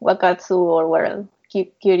to Wakatsu or where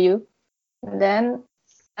Kiryu. Then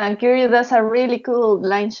Kiryu does a really cool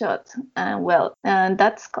line shot. And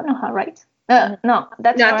that's Konoha, right? No,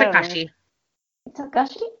 that's Akashi. It's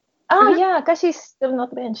Akashi? Oh, yeah, Akashi's still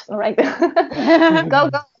not benched, right? Go,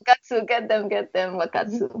 Wakatsu, get them,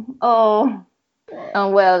 Wakatsu. Oh,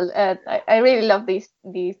 I really love these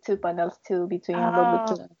two panels too between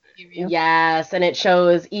Bokuto and Kiryu. Yes, and it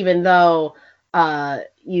shows even though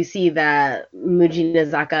you see that Muji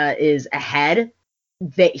Nizaka is ahead.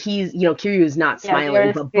 That he's, Kiryu is not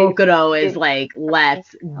smiling, but Bokuto is like,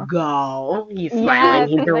 let's go. He's smiling.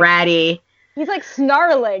 He's ready. He's like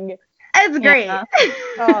snarling. It's great. Yeah.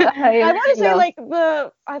 I want to say like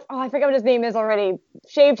I forget what his name is already.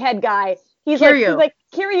 Shaved head guy. Kiryu.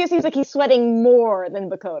 Kiryu seems like he's sweating more than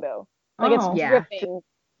Bokuto. Like it's dripping.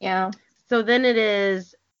 Yeah. So then it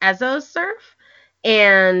is Ezo's serve,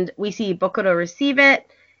 and we see Bokuto receive it,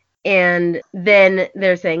 and then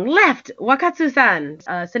they're saying left, Wakatsu-san,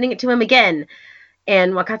 sending it to him again,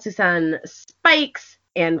 and Wakatsu-san spikes,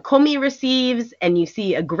 and Komi receives, and you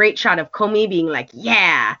see a great shot of Komi being like,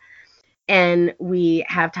 yeah, and we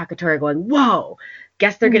have Takatora going, whoa,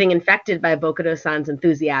 guess they're getting infected by Bokuto-san's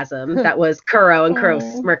enthusiasm. That was Kuro, and Kuro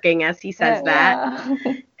smirking as he says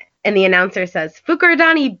that. And the announcer says,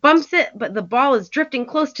 Fukurodani bumps it, but the ball is drifting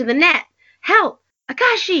close to the net. Help!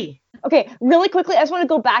 Akashi! Okay, really quickly, I just want to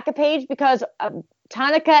go back a page because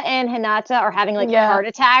Tanaka and Hinata are having like heart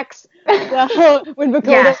attacks when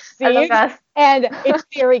Bokuto sees, and it's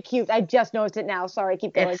very cute. I just noticed it now. Sorry,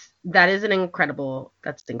 keep going. That's incredible.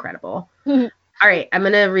 All right, I'm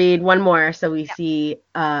going to read one more. So we see,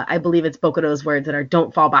 I believe it's Bokuto's words that are,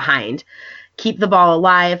 don't fall behind. Keep the ball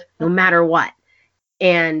alive no matter what.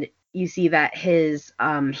 And you see that his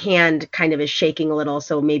hand kind of is shaking a little,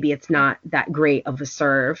 so maybe it's not that great of a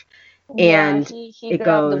serve. And he it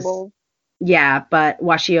goes, but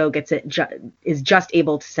Washio gets it, is just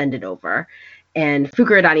able to send it over. And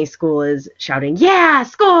Fukurodani School is shouting, yeah,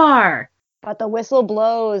 score! But the whistle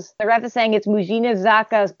blows. The ref is saying it's Mujina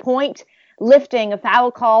Zaka's point, lifting, a foul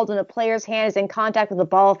called, and a player's hand is in contact with the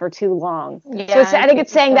ball for too long. Yeah, so I think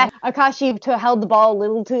it's saying that Akashi held the ball a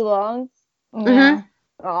little too long. Yeah.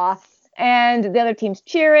 And the other team's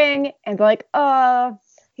cheering, and they're like,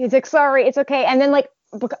 he's like, sorry, it's okay. And then, like,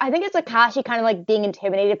 I think it's Akashi kind of, like, being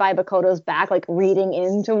intimidated by Bakoto's back, like, reading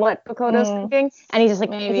into what Bakoto's thinking. And he's just,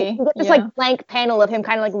 like, maybe. This, like, blank panel of him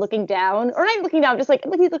kind of, like, looking down. Or not even looking down, just, like,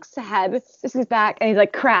 he looks sad. This is his back. And he's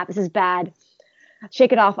like, crap, this is bad.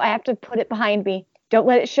 Shake it off. I have to put it behind me. Don't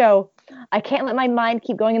let it show. I can't let my mind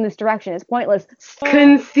keep going in this direction. It's pointless.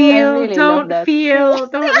 Conceal, really don't feel,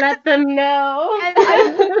 don't let them know.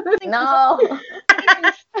 No.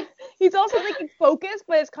 He's also thinking focus,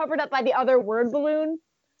 but it's covered up by the other word balloon.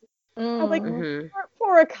 I'm like,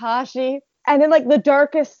 poor Akashi. And then, like, the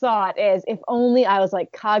darkest thought is, if only I was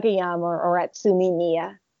like Kageyama or Atsumi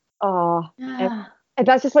Miya. And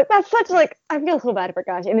that's just like, that's such like, I feel so bad for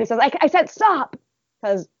Akashi. And he says, I said stop,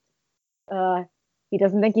 because he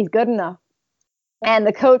doesn't think he's good enough. And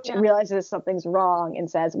the coach realizes something's wrong and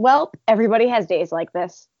says, well, everybody has days like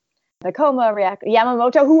this. Nakoma reacts.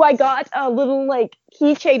 Yamamoto, who I got a little, like,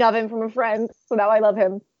 keychain of him from a friend, so now I love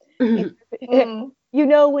him. You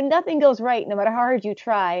know, when nothing goes right, no matter how hard you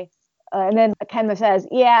try. And then Kenma says,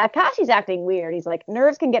 yeah, Akashi's acting weird. He's like,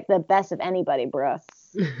 nerves can get the best of anybody, bruh.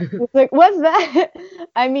 He's like, what's that?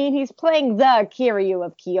 I mean, he's playing the Kiryu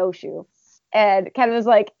of Kyoshu. And Kenma's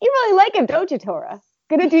like, you really like him, don't you, Tora?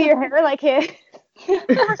 Gonna do your hair like his?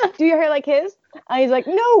 Do your hair like his? And he's like,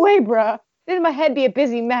 no way, bruh. Then my head be a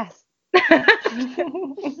busy mess. And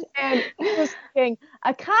he was saying,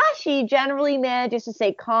 Akashi generally manages to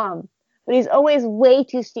stay calm, but he's always way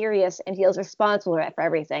too serious and feels responsible for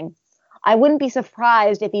everything. I wouldn't be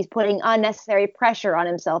surprised if he's putting unnecessary pressure on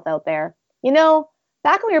himself out there. You know,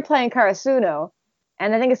 back when we were playing Karasuno,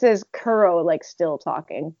 and I think it says Kuro, like, still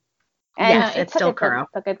talking. And yes, it's still Kuro.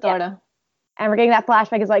 Taketora. And we're getting that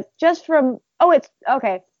flashback. It's like, just for a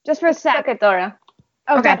sec. Taketora.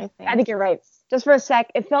 Okay, I think you're right. Just for a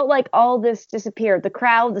sec, it felt like all this disappeared. The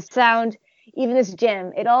crowd, the sound, even this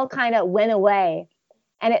gym, it all kind of went away.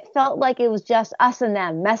 And it felt like it was just us and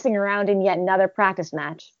them messing around in yet another practice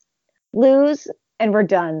match. Lose, and we're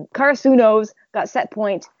done. Karasuno's got set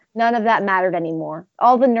point. None of that mattered anymore.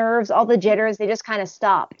 All the nerves, all the jitters, they just kind of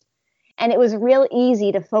stopped. And it was real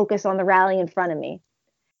easy to focus on the rally in front of me.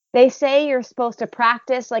 They say you're supposed to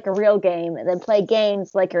practice like a real game and then play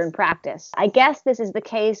games like you're in practice. I guess this is the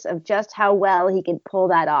case of just how well he could pull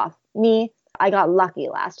that off. Me, I got lucky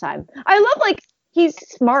last time. I love, like, he's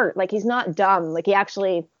smart. Like, he's not dumb. Like, he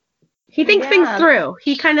actually... He thinks things through.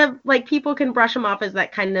 He kind of, like, people can brush him off as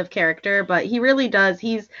that kind of character, but he really does.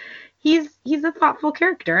 He's a thoughtful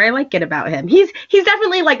character. I like it about him. He's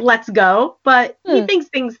definitely, like, let's go, but he thinks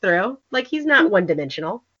things through. Like, he's not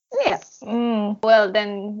one-dimensional. Yes. Well,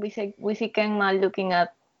 then we see Kenma looking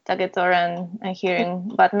at Taketora and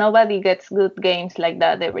hearing, but nobody gets good games like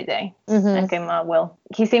that every day. And Kenma, well,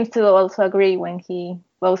 he seems to also agree when he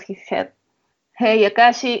bows his head. Hey,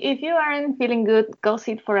 Akashi, if you aren't feeling good, go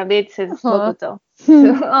sit for a bit, says Bokuto.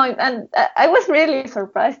 So, and I was really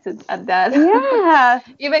surprised at that. Yeah.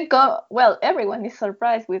 Even everyone is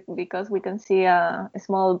surprised because we can see a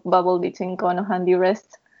small bubble between Konoha and the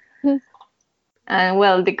rest. And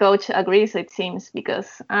well, the coach agrees, it seems,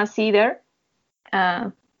 because as either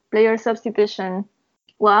player substitution.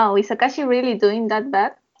 Wow, is Akashi really doing that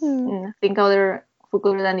bad? I think other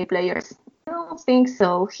Fukurodani players. I don't think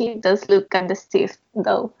so. He does look kind of stiff,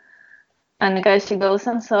 though. And Akashi goes,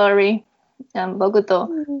 I'm sorry. And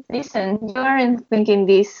Bokuto, listen, you aren't thinking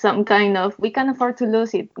this some kind of, we can afford to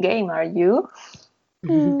lose it game, are you?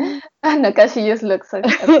 And Akashi just looks at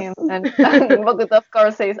him. And Bokuto, of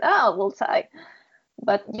course, says, oh, we'll tie.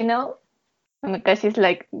 But, and Akashi's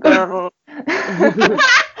like, girl.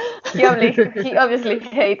 He obviously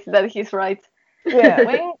hates that he's right.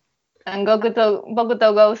 Yeah. And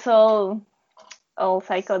Bokuto goes all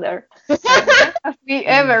psycho there. Have we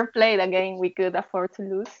ever played a game we could afford to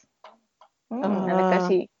lose? And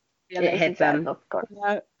Akashi realizes hits that, him. of course.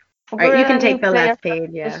 Yeah. All right, you can take the Player last page.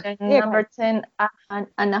 Yeah. Number 10,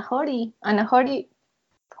 Anahori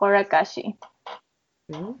for Akashi.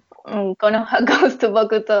 Konoha goes to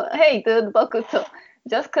Bokuto. Hey, dude, Bokuto.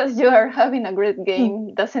 Just because you are having a great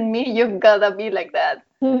game doesn't mean you've gotta be like that.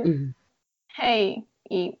 Hey,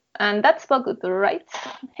 and that's Bokuto, right?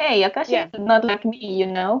 Hey, Akashi is not like me,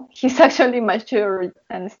 He's actually mature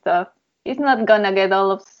and stuff. He's not gonna get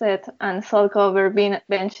all upset and sulk over being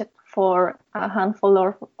benched for a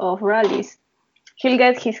handful of rallies. He'll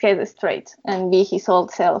get his head straight and be his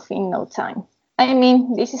old self in no time. I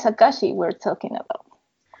mean, this is Akashi we're talking about.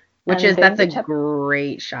 That's a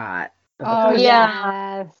great shot. Oh,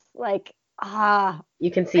 yes. Like,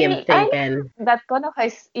 you can see him thinking. That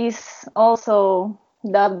Konoha is also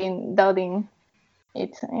doubting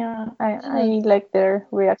it. Yeah, I like their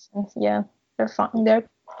reactions. Yeah, they're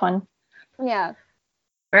fun. Yeah.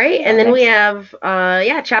 All right, and then we have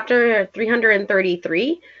chapter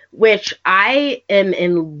 333, which I am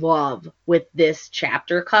in love with this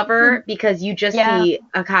chapter cover because you just see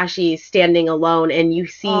Akashi standing alone and you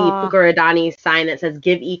see Fukurodani's sign that says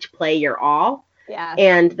give each play your all. Yeah.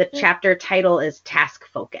 And the chapter title is Task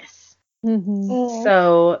Focus.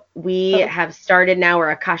 So we have started now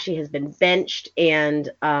where Akashi has been benched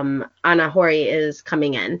and Anahori is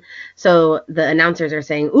coming in. So the announcers are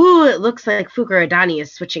saying, ooh, it looks like Fukurodani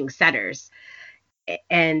is switching setters.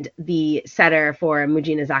 And the setter for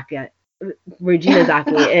Mujinazaki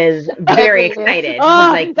is very excited. He's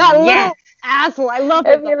like, yes. Asshole, I love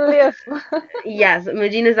it. Yes,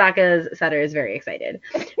 Mujinazaka's setter is very excited.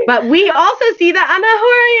 But we also see that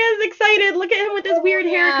Anahori is excited. Look at him with his weird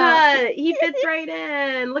haircut. He fits right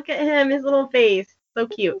in. Look at him, his little face. So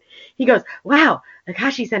cute. He goes, wow,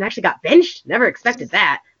 Akashi-san actually got benched. Never expected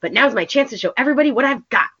that. But now's my chance to show everybody what I've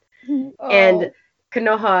got. And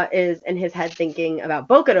Konoha is in his head thinking about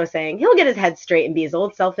Bokuto saying he'll get his head straight and be his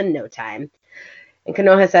old self in no time. And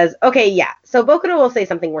Konoha says, okay, yeah, so Bokuto will say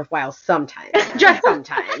something worthwhile sometimes. Just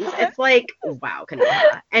sometimes. It's like, wow,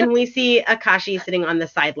 Konoha. And we see Akashi sitting on the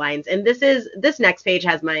sidelines. And this next page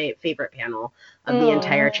has my favorite panel of the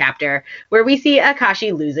entire chapter, where we see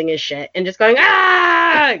Akashi losing his shit and just going,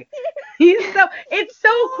 ah! It's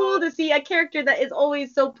so cool to see a character that is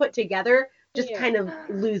always so put together just kind of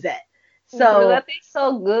lose it. So that is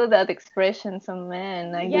so good at expressions of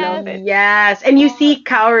men. I love it. Yes, and you see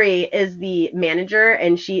Kaori is the manager,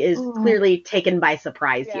 and she is clearly taken by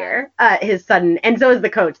surprise here. His sudden, and so is the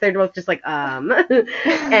coach. They're both just like,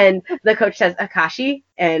 and the coach says Akashi,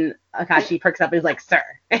 and Akashi perks up and is like, sir.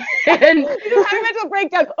 And I mental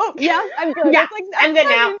breakdown. Oh yeah, I'm good. Yeah, and then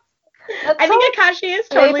now. I think Akashi is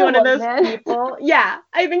totally one of those people. Yeah,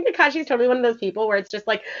 I think Akashi is totally one of those people where it's just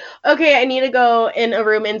like, okay, I need to go in a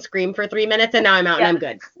room and scream for 3 minutes, and now I'm out and I'm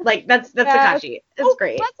good. Like that's Akashi. It's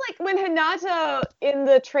great. That's like when Hinata in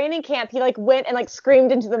the training camp, he like went and like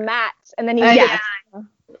screamed into the mats, and then he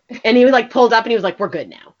and he was like pulled up and he was like, we're good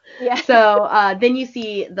now. Yeah. So then you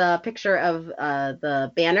see the picture of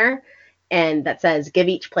the banner, and that says give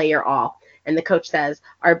each player all. And the coach says,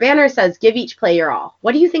 our banner says, give each player all.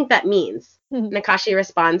 What do you think that means? Akashi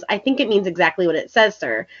responds, I think it means exactly what it says,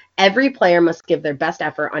 sir. Every player must give their best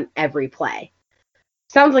effort on every play.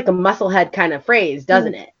 Sounds like a musclehead kind of phrase,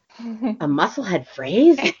 doesn't it? A musclehead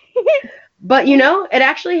phrase? But, it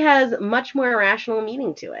actually has much more rational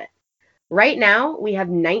meaning to it. Right now, we have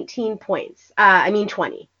 19 points.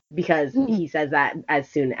 20. Because he says that as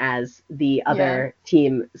soon as the other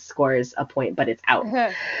team scores a point, but it's out.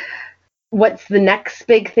 What's the next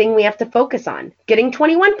big thing we have to focus on? Getting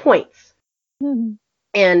 21 points. And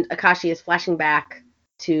Akashi is flashing back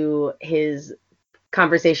to his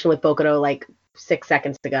conversation with Bokuto like 6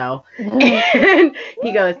 seconds ago. And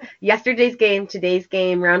he goes, yesterday's game, today's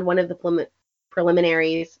game, round 1 of the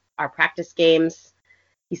preliminaries, our practice games.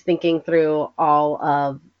 He's thinking through all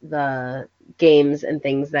of the games and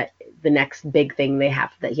things that the next big thing they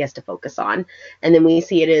have that he has to focus on. And then we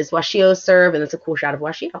see it is Washio's serve, and it's a cool shot of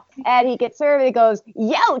Washio. And he gets served, and he goes,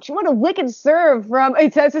 "Youch, what a wicked serve from,"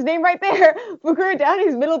 it says his name right there,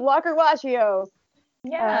 Fukurodani's middle blocker, Washio.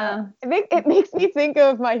 Yeah. It makes me think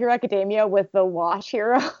of My Hero Academia with the Wash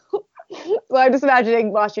hero. So I'm just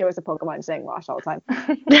imagining Washio as a Pokemon saying Wash all the time.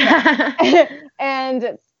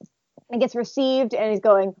 And it gets received, and he's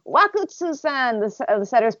going, "Wakutsu-san," the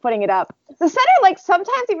setter's putting it up. The setter, like,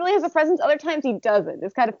 sometimes he really has a presence, other times he doesn't.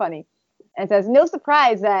 It's kind of funny. And it says, "No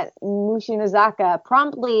surprise that Mushinozaka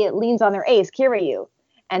promptly leans on their ace, Kiryu."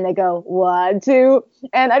 And they go, 1, 2.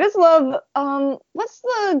 And I just love, what's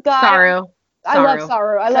the guy? Saru. I love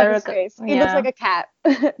Saru. I love his face. He looks yeah. like a cat.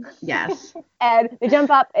 Yes. And they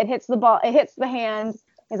jump up, it hits the ball, it hits the hand.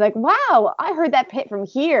 He's like, "Wow, I heard that hit from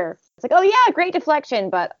here." It's like, "Oh yeah, great deflection,"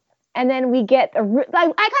 but and then we get I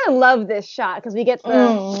kind of love this shot because we get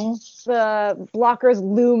the blockers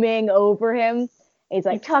looming over him. He's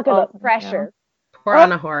like, talk about pressure. Poor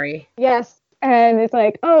Anahori. Yes, and it's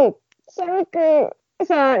like, "Oh, Saruku,"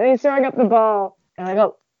 and he's throwing up the ball. And I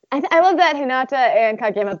go, I love that Hinata and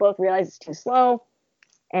Kageyama both realize it's too slow,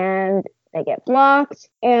 and they get blocked.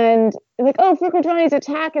 And it's like, "Oh, Fukurodani's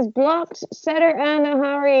attack is blocked. Setter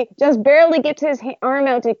Anahori just barely gets his arm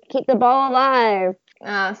out to keep the ball alive."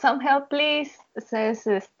 Some help, please. Says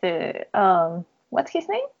what's his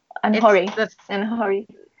name? Anahori. Anahori.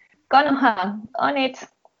 Konoha, on it.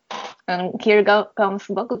 And here comes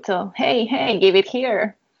Bokuto. Hey, give it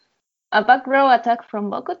here. A back row attack from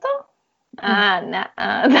Bokuto?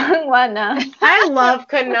 Don't wanna. I love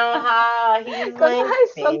Konoha. He's Konoha my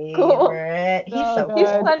is so cool. favorite. He's So so good. He's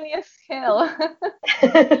cool. funny as hell.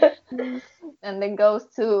 And then goes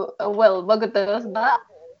to, Bokuto goes back,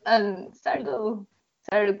 and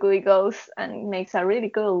Saruku goes and makes a really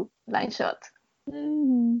cool line shot.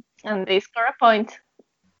 And they score a point.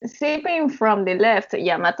 Sweeping from the left,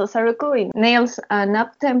 Yamato Saruku nails an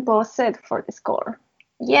up-tempo set for the score.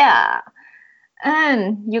 Yeah.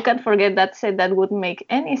 And you can't forget that set that would make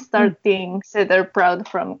any starting setter proud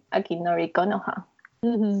from Akinori Konoha.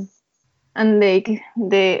 And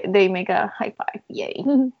they make a high five. Yay.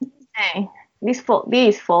 Hey, these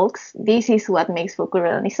folks, this is what makes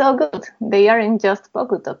Fukurodani so good. They aren't just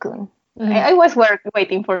Bokuto-kun. I was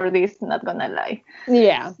waiting for this, not gonna lie.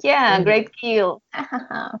 Yeah. Yeah, great kill.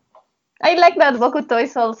 I like that Bokuto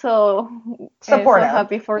is also Supportive. so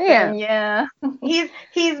happy for Yeah. them. Yeah.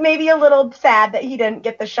 He's maybe a little sad that he didn't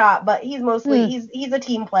get the shot, but he's mostly he's a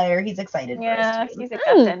team player. He's excited for Yeah, his team. he's a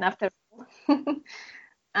captain after all.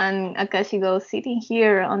 And Akashi goes sitting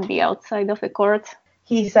here on the outside of the court.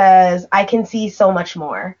 He says, "I can see so much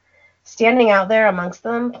more. Standing out there amongst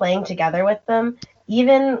them, playing together with them,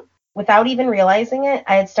 even without even realizing it,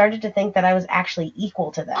 I had started to think that I was actually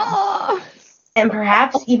equal to them. And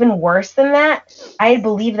perhaps even worse than that, I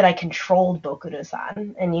believe that I controlled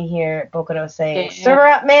Bokuto-san." And you hear Bokuto saying, "Serve her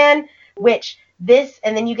up, man,"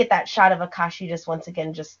 and then you get that shot of Akashi just once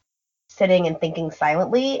again just sitting and thinking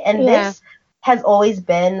silently. And this has always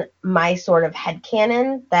been my sort of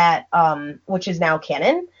headcanon that, which is now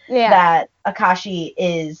canon, that Akashi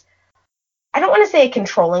is, I don't want to say a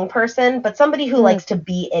controlling person, but somebody who likes to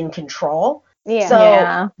be in control. Yeah.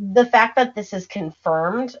 So the fact that this is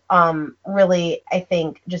confirmed, really, I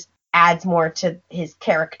think, just adds more to his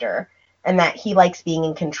character, and that he likes being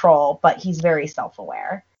in control, but he's very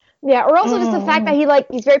self-aware. Yeah, or also just the fact that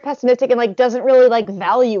he's very pessimistic and doesn't really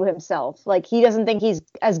value himself. Like, he doesn't think he's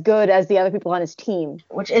as good as the other people on his team.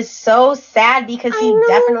 Which is so sad because he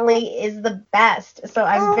definitely is the best. So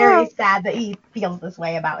I'm very sad that he feels this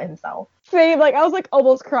way about himself. Same, I was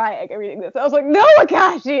almost crying reading this. I was like, "No,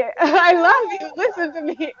 Akashi, I love you. Listen to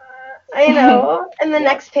me." I know. And the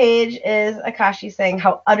next page is Akashi saying,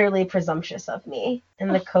 "How utterly presumptuous of me."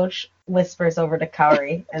 And the coach whispers over to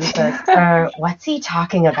Kaori and says, "What's he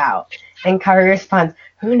talking about?" And Kaori responds,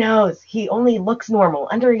 "Who knows? He only looks normal.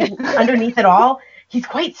 Underneath it all, he's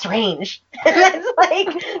quite strange." And that's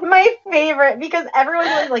my favorite, because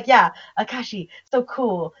everyone's always like, "Yeah, Akashi, so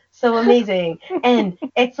cool, so amazing." And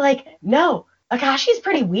it's like, no, Akashi's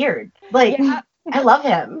pretty weird. I love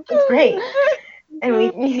him. It's great. And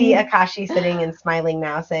we see Akashi sitting and smiling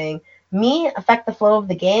now, saying, "Me affect the flow of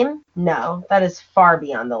the game? No, that is far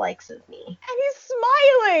beyond the likes of me." And he's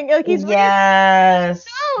smiling. He's yes.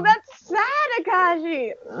 No, that's sad,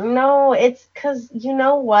 Akashi. No, it's because, you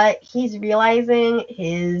know what? He's realizing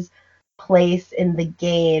his place in the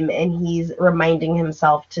game, and he's reminding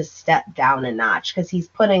himself to step down a notch because he's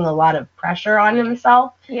putting a lot of pressure on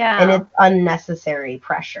himself, and it's unnecessary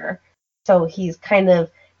pressure. So he's kind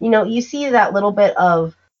of, you see that little bit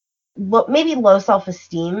of maybe low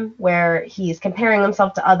self-esteem where he's comparing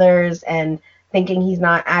himself to others and thinking he's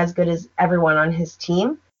not as good as everyone on his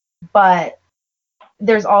team. But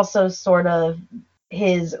there's also sort of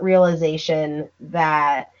his realization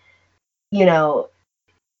that,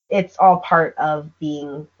 it's all part of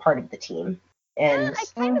being part of the team. And I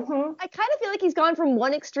kind of feel like he's gone from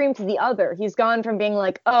one extreme to the other. He's gone from being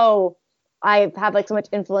like, oh, I have like so much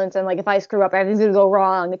influence and like if I screw up everything's gonna go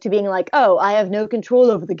wrong, to being like, oh, I have no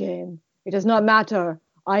control over the game. It does not matter.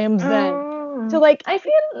 I am Zen. So like I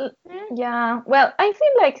feel I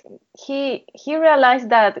feel like he realized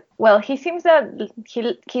that he seems that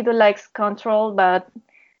Kido likes control, but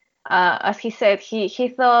as he said, he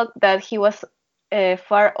thought that he was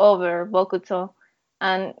far over Bokuto.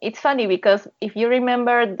 And it's funny because if you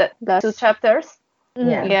remember the last 2 chapters,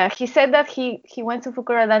 he said that he went to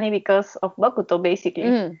Fukuradani because of Bokuto,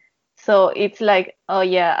 basically. So it's like, oh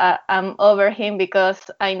yeah, I'm over him because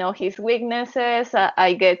I know his weaknesses.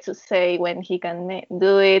 I get to say when he can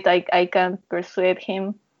do it. I can persuade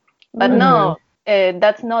him. But no,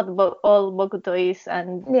 that's not all Bokuto is.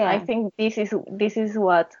 And I think this is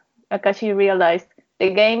what Akashi realized. The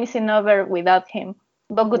game isn't over without him.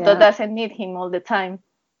 Bokuto doesn't need him all the time.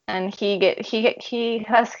 And he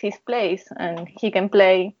has his place and he can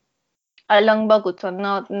play along Bokuto,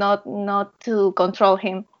 not to control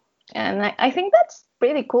him. And I think that's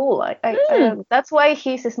pretty cool. That's why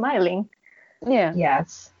he's smiling. Yeah.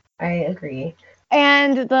 Yes, I agree.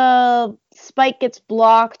 And the spike gets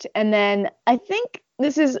blocked, and then I think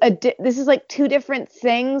this is like 2 different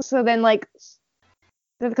things. So then like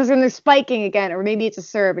because when they're spiking again, or maybe it's a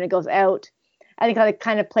serve and it goes out. I think it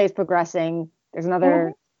kind of plays progressing. There's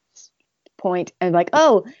another point, and like,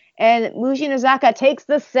 oh, and Muji Nozaka takes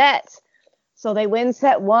the set. So they win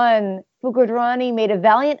set 1. Fukudarani made a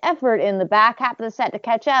valiant effort in the back half of the set to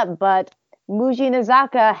catch up, but Muji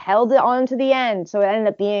Nozaka held it on to the end. So it ended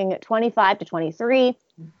up being 25-23.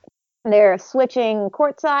 They're switching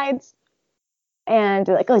court sides, and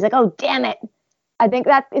he's like, oh damn it! I think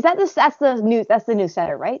that's the new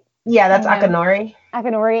setter, right? Yeah, that's Akinori.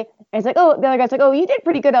 Akinori. And it's like, oh, the other guy's like, oh, you did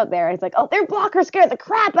pretty good out there. And it's like, oh, their blocker scared the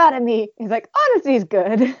crap out of me. He's like, honesty's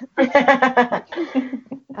good.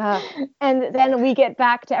 And then we get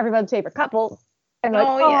back to everyone's favorite couple. And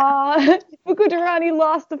like, Fukudarani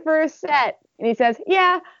lost the first set. And he says,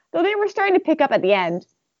 yeah, though they were starting to pick up at the end.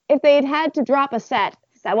 If they had to drop a set,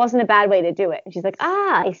 that wasn't a bad way to do it. And she's like,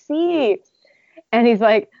 I see. And he's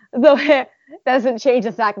like, though it doesn't change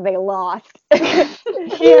the fact that they lost.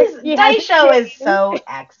 Daisho is so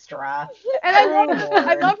extra. And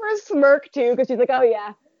I love her smirk too, because she's like, oh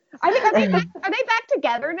yeah. Are they back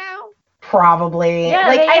together now? Probably. Yeah,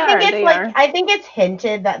 I think it's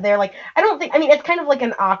hinted that they're like, it's kind of like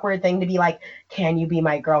an awkward thing to be like, can you be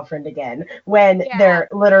my girlfriend again? When they're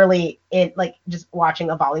literally in like just watching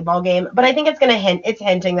a volleyball game. But I think it's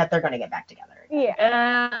hinting that they're gonna get back together. Yeah.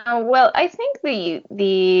 I think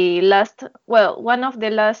one of the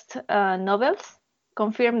last novels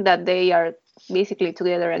confirmed that they are basically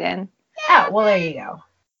together again. Yeah, well there you go.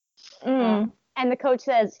 And the coach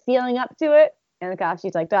says, feeling up to it? And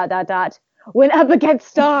Akashi's like, ... When up against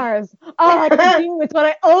stars, all I can do is what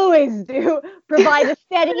I always do, provide a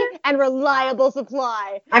steady and reliable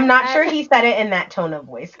supply. I'm not sure he said it in that tone of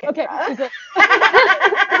voice. Okay. He's thinking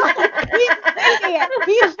it.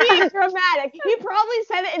 He's being dramatic. He probably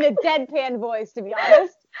said it in a deadpan voice, to be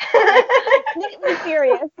honest. Completely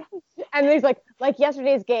serious. And he's like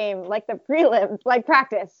yesterday's game, like the prelims, like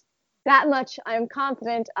practice. That much I'm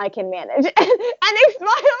confident I can manage. And they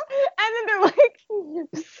smile, and then they're like,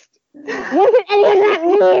 psst, what did any of that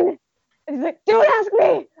mean? And he's like, don't ask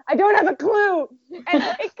me. I don't have a clue. And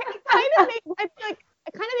it kind of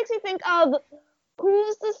makes me think of what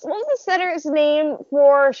was the setter's name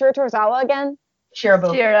for Shiratorizawa again?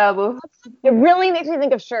 Shirabu. It really makes me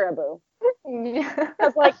think of Shirabu.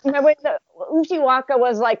 Because remember the Ushiwaka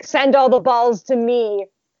was like, send all the balls to me.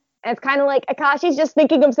 And it's kind of like Akashi's just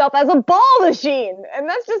thinking himself as a ball machine, and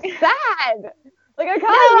that's just sad. Like Akashi.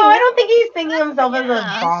 No, I don't think he's thinking himself as a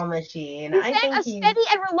ball machine. He's saying a steady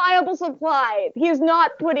and reliable supply. He's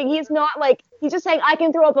just saying I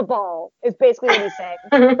can throw up a ball. Is basically what he's saying.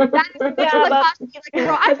 I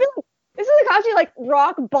feel like this is Akashi like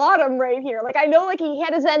rock bottom right here. Like I know like he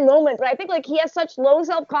had his Zen moment, but I think like he has such low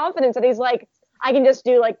self confidence that he's like I can just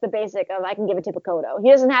do like the basic of I can give it to Makoto.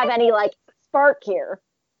 He doesn't have any like spark here.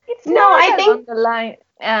 I think on the line.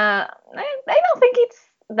 I don't think it's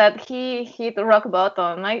that he hit rock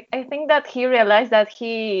bottom. I think that he realized that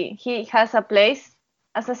he has a place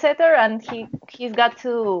as a setter, and he's got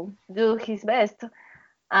to do his best.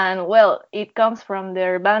 And well, it comes from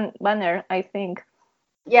their banner, I think.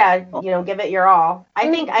 Yeah, give it your all. I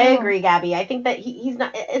think I Mhm. agree, Gabby. I think that he's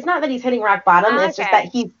not. It's not that he's hitting rock bottom. It's just Okay.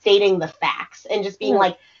 that he's stating the facts and just being Mhm.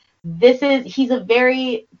 like, he's a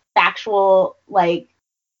very factual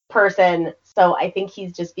person. So I think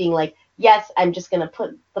he's just being like, yes, I'm just gonna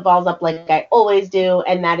put the balls up like I always do,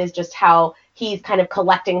 and that is just how he's kind of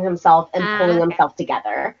collecting himself and pulling Okay. himself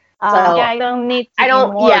together. Uh, Yeah, I don't need to I do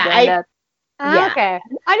don't. more Yeah, than that. yeah. Okay.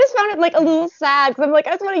 I just found it like a little sad because I'm like,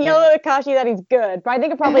 I just want to yell at Akashi that he's good, but I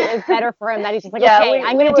think it probably is better for him that he's just like, Yeah, okay,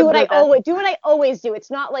 I'm gonna we do would what I do that. always do.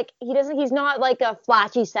 It's not like he's not like a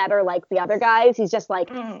flashy setter like the other guys. He's just like,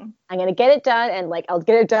 Mm. I'm gonna get it done and like I'll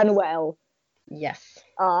get it done well. Yes.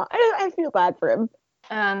 I feel bad for him.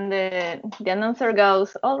 And the announcer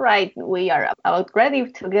goes, "All right, we are about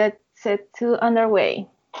ready to get set 2 underway.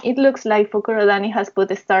 It looks like Fukurodani has put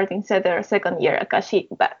the starting setter second year Akashi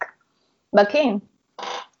back in."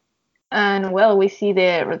 And well, we see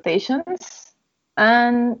the rotations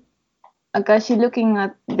and Akashi looking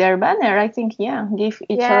at their banner. I think, yeah, give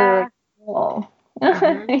each other a ball.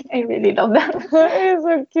 I really love that. It is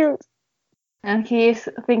so cute. And he's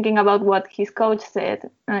thinking about what his coach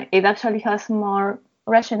said. It actually has more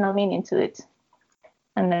rational meaning to it.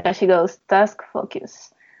 And Akashi goes, task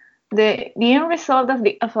focus. The end result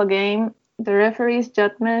of a game, the referee's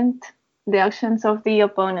judgment, the actions of the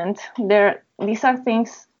opponent, these are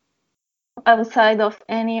things outside of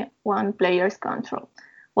any one player's control.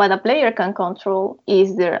 What a player can control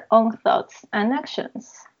is their own thoughts and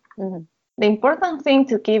actions. Mhm. The important thing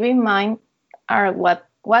to keep in mind are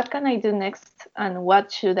what can I do next and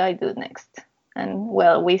what should I do next. And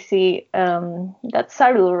well, we see that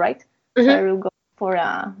Saru, right? Mhm. Saru goes for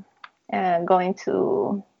going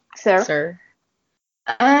to serve. Sir.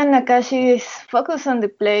 And Akashi is focused on the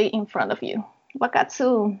play in front of you.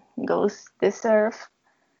 Wakatsu goes the serve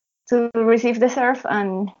to receive the serve,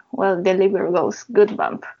 and well, the liver goes good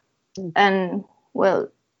bump. And well,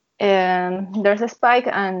 there's a spike,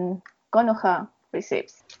 and Konoha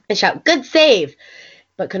receives. And shout, good save!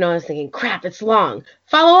 But Konoha's thinking, crap, it's long.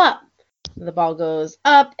 Follow up! The ball goes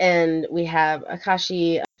up, and we have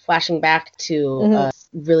Akashi flashing back to a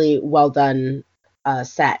really well done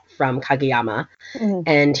set from Kageyama. Mhm.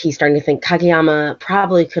 And he's starting to think Kageyama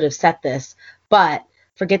probably could have set this, but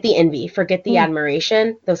forget the envy, forget the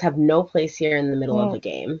admiration. Those have no place here in the middle of a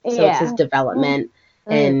game. So it's his development,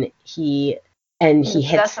 and he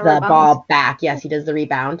hits the ball back. Yes, he does the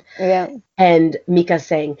rebound. Yeah. And Mika's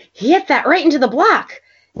saying, he hit that right into the block.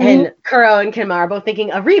 And Kuro and Kinma are both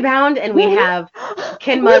thinking a rebound, and we have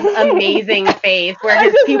Kinma's amazing face where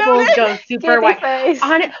his pupils go super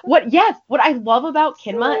wide. What I love about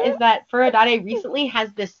Kinma is that Furodade recently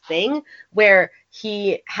has this thing where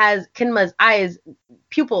he has Kinma's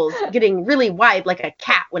pupils getting really wide like a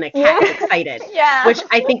cat when a cat is excited, which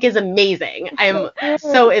I think is amazing. I'm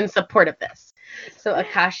so in support of this. So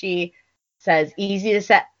Akashi says easy to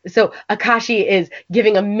set. So Akashi is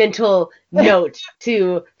giving a mental note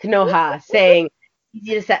to Konoha saying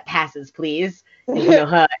easy to set passes, please. And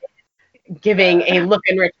Konoha giving a look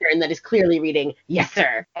in return that is clearly reading, yes,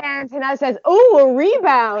 sir. And Tanabe says, oh, a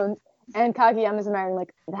rebound. And Kageyama's admiring,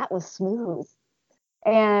 like, that was smooth.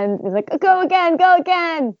 And he's like, go again, go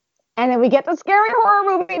again. And then we get the scary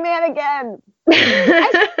horror movie man again.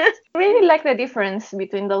 I really like the difference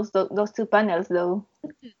between those two panels, though.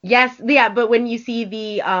 Yes, yeah, but when you see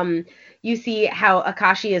you see how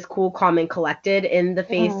Akashi is cool, calm, and collected in the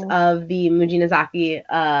face of the Mujinazaka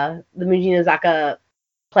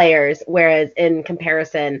players, whereas in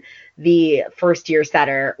comparison, the first year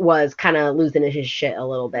setter was kind of losing his shit a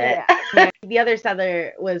little bit. Yeah. The other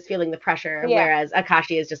setter was feeling the pressure, whereas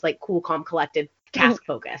Akashi is just like cool, calm, collected, task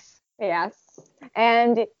focus. Yes.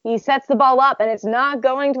 And he sets the ball up, and it's not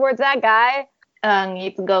going towards that guy. And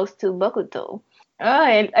it goes to Bokuto.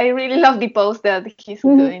 Oh, I really love the pose that he's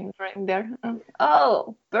doing right there.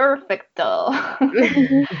 Oh, perfecto.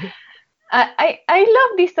 I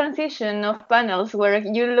love this transition of panels where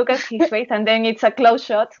you look at his face and then it's a close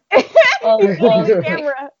shot. The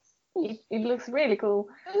camera. It looks really cool.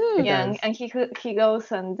 Yeah, and he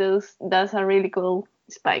goes and does a really cool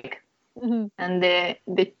spike. And the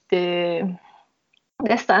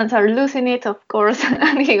stands are losing it, of course.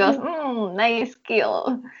 And he goes, nice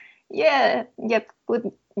skill. Yeah, yep,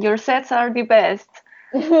 your sets are the best.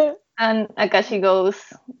 And Akashi goes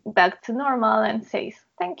back to normal and says,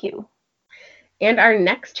 thank you. And our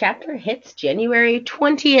next chapter hits January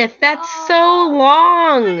 20th. That's so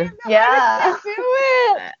long. Yeah. Do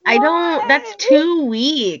it. I don't, that's What? 2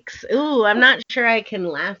 weeks. Ooh, I'm not sure I can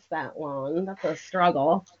last that long. That's a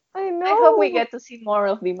struggle. I know. I hope we get to see more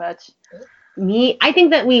of the match. I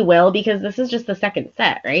think that we will because this is just the second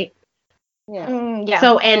set, right? Yeah. Yeah.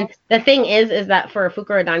 So, and the thing is that for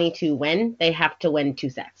Fukurodani to win, they have to win 2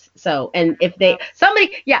 sets. So, and if they,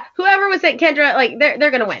 whoever was saying Kendra, like, they're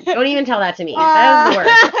going to win. Don't even tell that to me. That is the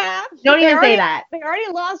worst. Don't even say that. They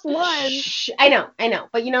already lost one. Shh, I know.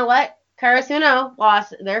 But you know what? Karasuno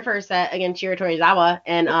lost their first set against Shiratorizawa,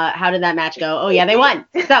 and how did that match go? Oh, yeah, they won.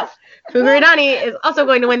 So, Fukurodani is also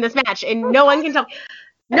going to win this match, and no one can tell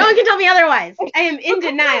me otherwise. I am in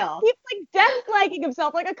denial. He's like death flagging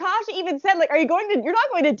himself. Like Akashi even said, like, you're not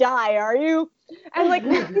going to die, are you? And like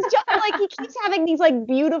he's just like he keeps having these like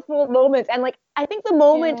beautiful moments. And like I think the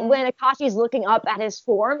moment when Akashi's looking up at his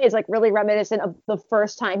form is like really reminiscent of the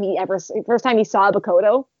first time he saw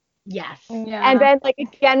Bakoto. Yes. Yeah. And then like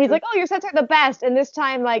again he's like, oh, your sets are the best. And this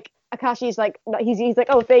time like Akashi's like he's like,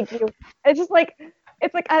 oh, thank you. And it's just like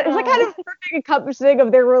it's like kind of perfect encompassing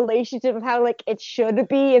of their relationship of how like it should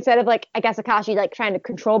be instead of like I guess Akashi like trying to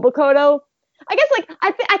control Bakoto. I guess like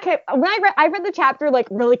I read the chapter like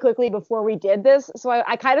really quickly before we did this, so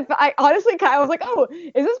I honestly kind of was like, oh,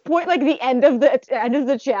 is this point like the end of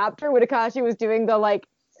the chapter when Akashi was doing the like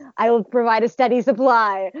I will provide a steady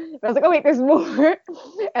supply. But I was like, oh wait, there's more, and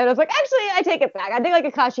I was like, actually, I take it back. I think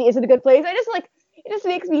like Akashi is in a good place. It just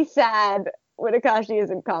makes me sad when Akashi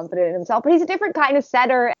isn't confident in himself, but he's a different kind of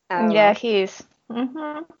setter. Yeah, he is.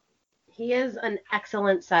 Mm-hmm. He is an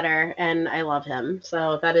excellent setter, and I love him.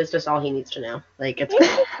 So that is just all he needs to know. Like, it's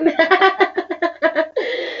great.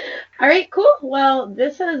 All right, cool. Well,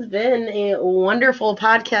 this has been a wonderful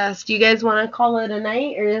podcast. Do you guys want to call it a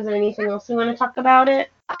night, or is there anything else you want to talk about it?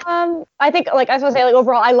 I think like I was gonna say like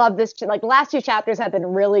overall, I love this. Like the last 2 chapters have been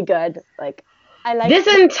really good. Like I like this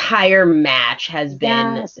entire match has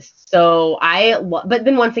been so but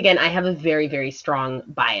then once again, I have a very, very strong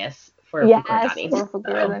bias for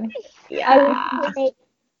Fukurodani. Yeah. I love it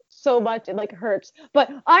so much it like hurts. But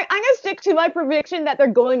I'm gonna stick to my prediction that they're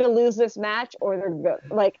going to lose this match, or they're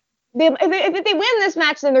like if they win this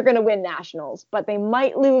match, then they're gonna win nationals. But they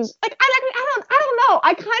might lose. Like I don't know.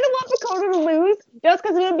 I kind of want Dakota to lose just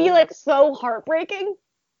because it would be like so heartbreaking.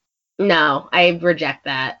 No, I reject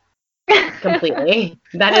that. Completely.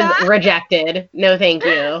 That is rejected. No, thank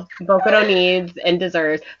you. Bokuto needs and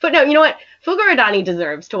deserves. But no, you know what? Fukurodani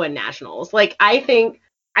deserves to win nationals. Like I think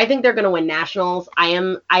they're going to win nationals. I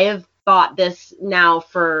have thought this now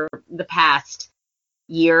for the past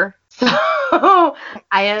year. So I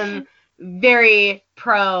am very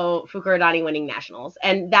pro Fukurodani winning nationals.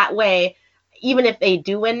 And that way, even if they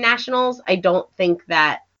do win nationals, I don't think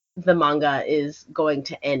that the manga is going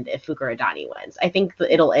to end if Fukurodani wins. I think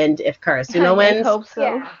it'll end if Karasuno wins. I hope so.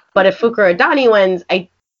 Yeah. But if Fukurodani wins, I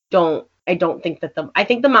don't think that I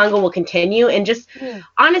think the manga will continue, and just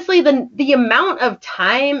honestly the amount of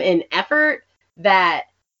time and effort that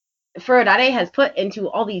Furodade has put into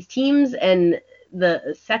all these teams and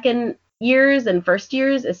the second years and first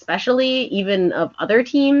years especially, even of other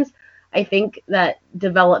teams, I think that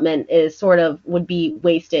development would be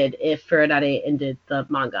wasted if Furodade ended the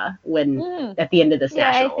manga at the end of this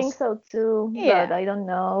nationals. I think so too, but I don't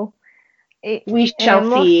know. We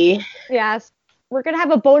shall see. Yes. We're going to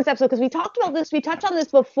have a bonus episode because we talked about this. We touched on this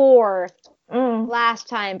before last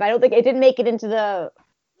time, but I don't think it didn't make it into the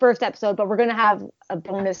first episode, but we're going to have a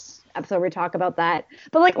bonus episode where we talk about that.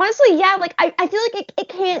 But like, honestly, yeah, like I feel like it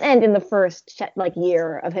can't end in the first like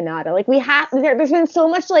year of Hinata. Like there's been so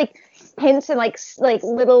much like hints and like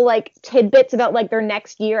little like tidbits about like their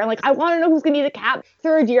next year. And like, I want to know who's going to be the captain.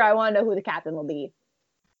 Third year, I want to know who the captain will be.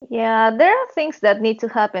 Yeah, there are things that need to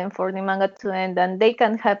happen for the manga to end, and they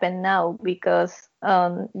can happen now because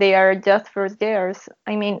they are just first years.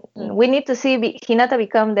 I mean, we need to see Hinata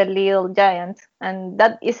become the little giant, and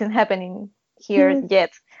that isn't happening here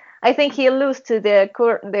yet. I think he'll lose to the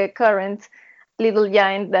current little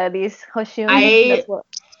giant that is Hoshumi. I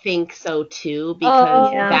think so too,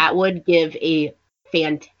 because that would give a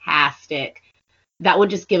fantastic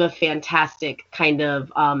kind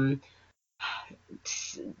of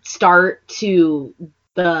start to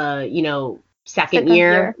the second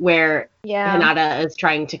year where Hinata is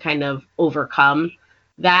trying to kind of overcome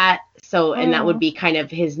that. So and that would be kind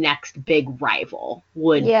of his next big rival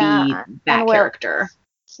would be that character.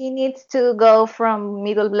 He needs to go from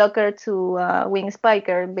middle blocker to wing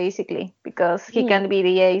spiker basically, because he can be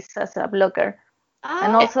the ace as a blocker.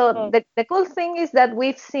 And also the cool thing is that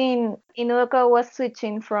we've seen Inuoka was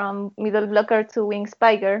switching from middle blocker to wing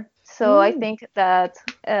spiker. So I think that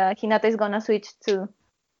Hinata is gonna switch too.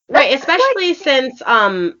 Right, especially since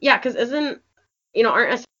because aren't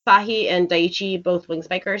Asahi and Daiichi both wing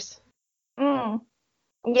spikers? Yeah.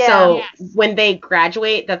 So when they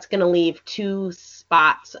graduate, that's gonna leave 2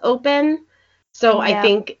 spots open. So I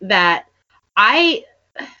think that I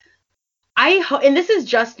and this is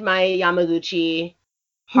just my Yamaguchi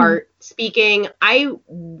heart speaking. I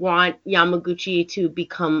want Yamaguchi to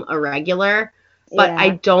become a regular, but I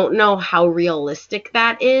don't know how realistic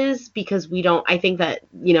that is because I think that,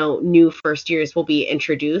 new first years will be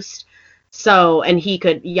introduced. So, and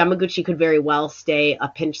Yamaguchi could very well stay a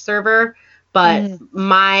pinch server, but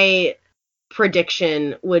my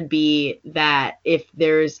prediction would be that if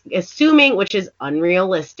assuming, which is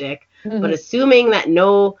unrealistic, but assuming that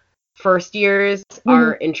no first years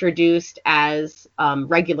are introduced as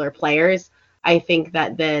regular players, I think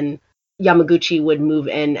that then Yamaguchi would move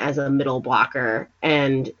in as a middle blocker,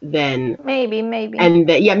 and then maybe, and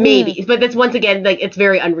maybe, but that's once again like it's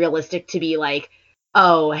very unrealistic to be like,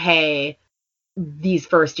 oh hey, these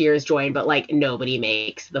first years join, but like nobody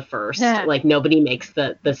makes the first, like nobody makes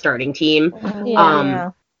the starting team.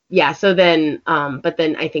 So then but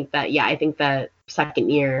then I think that second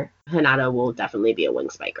year Hinata will definitely be a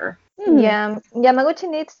wing spiker. Yeah, Yamaguchi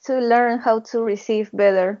needs to learn how to receive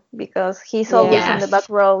better because he's always on the back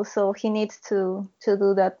row, so he needs to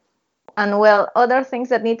do that. And other things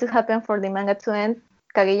that need to happen for the manga to end,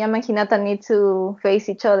 Kageyama and Hinata need to face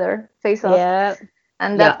off. Yeah.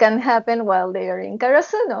 And that can happen while they are in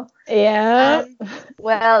Karasuno. Yeah.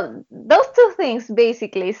 Those 2 things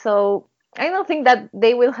basically. So I don't think that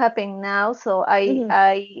they will happen now. So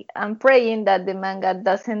I am praying that the manga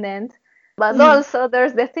doesn't end. But also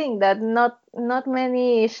there's the thing that not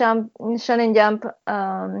many Shonen Jump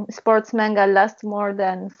sports manga last more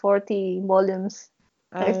than 40 volumes.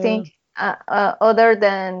 I think other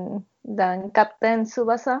than Captain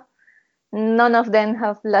Tsubasa. None of them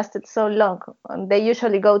have lasted so long. They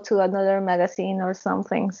usually go to another magazine or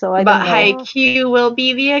something. So I don't know. But Haikyuu will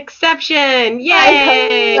be the exception.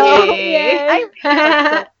 Yay! I hope so.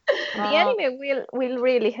 The anime will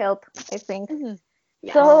really help, I think.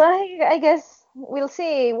 Yeah. So I guess we'll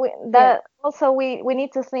see. Also we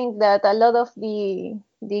need to think that a lot of the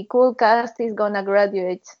cool cast is gonna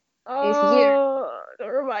graduate this year. Don't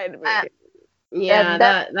remind me.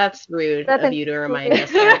 That's rude of you to remind us,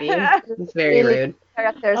 Abby. It's very rude.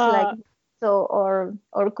 Characters like So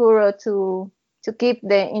or Kuro to keep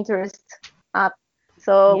the interest up.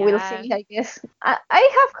 So we'll see, I guess. I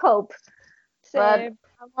have hope. But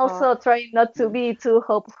I'm also trying not to be too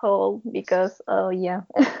hopeful because Yeah.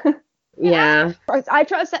 I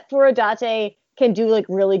trust that Furodate can do like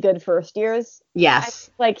really good first years. Yes.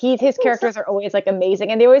 His characters are always like amazing,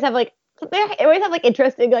 and they always have like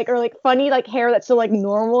interesting like or like funny like hair that's still like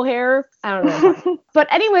normal hair. I don't know. But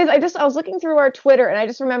anyways, I was looking through our Twitter and I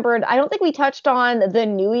just remembered I don't think we touched on the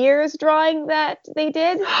New Year's drawing that they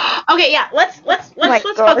did. Okay, yeah. Let's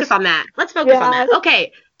focus on that. Let's focus on that.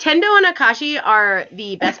 Okay. Tendo and Akashi are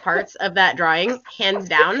the best parts of that drawing, hands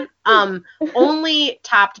down. Only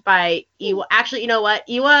topped by Iwa. Actually, you know what?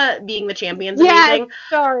 Iwa being the champion's amazing.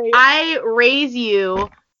 Sorry. I raise you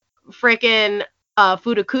frickin'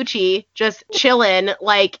 Fudakuchi just chilling,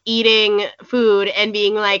 like eating food and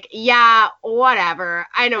being like, yeah, whatever.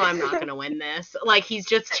 I know I'm not gonna win this. Like he's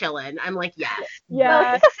just chilling. I'm like, yes.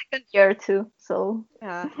 Yeah. It's a second year too, so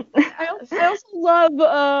yeah. I also love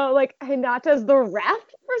like Hinata's the ref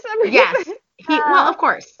for some reason. Yes. Well, of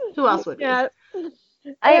course. Who else would be? Yeah.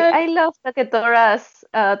 I love Taketora's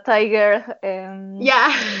tiger.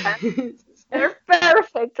 Yeah. They're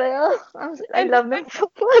perfect. I love them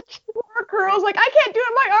so much. Poor girls, like I can't do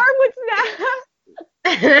it. My arm would snap.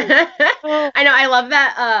 I know. I love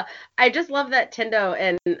that. I just love that Tendo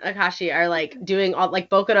and Akashi are like doing all like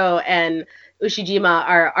Bokuto and Ushijima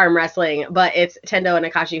are arm wrestling, but it's Tendo and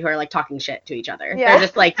Akashi who are like talking shit to each other. Yeah. They're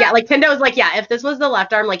just like, like Tendo's like, if this was the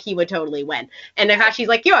left arm, like he would totally win. And Akashi's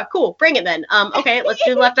like, yeah, cool, bring it then. Okay, let's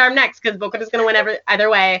do the left arm next because Bokuto's gonna win either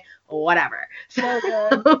way, whatever. So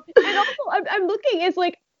and also, I'm looking. Is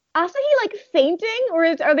like Asahi like fainting, or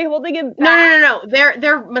are they holding him back? No.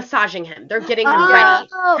 They're massaging him. They're getting him ready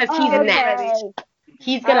because he's next.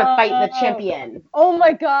 He's gonna fight the champion. Oh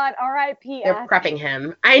my god, R.I.P. They're prepping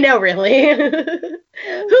him. I know, really.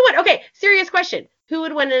 Who would? Okay, serious question. Who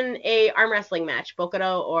would win in a arm wrestling match,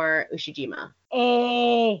 Bokuto or Ushijima?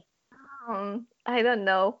 I don't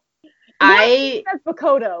know. That's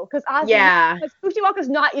Bokuto, because Ushiwaka's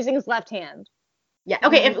not using his left hand. Yeah.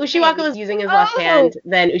 Okay. If Ushiwaka was using his left hand,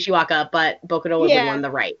 then Ushiwaka, but Bokuto would win on the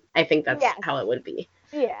right. I think that's how it would be.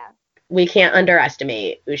 Yeah. we can't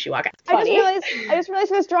underestimate Ushiwaka. I just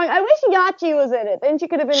realized this drawing. I wish Yachi was in it. Then she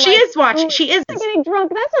could have been. She is watching. She is getting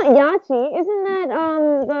drunk. That's not Yachi, isn't that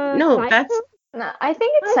the? No, Psycho? that's. No, I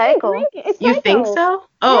think it's Psycho. It's You Psycho. think so?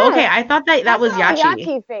 Oh, Yeah. okay. I thought that was That's not Yachi.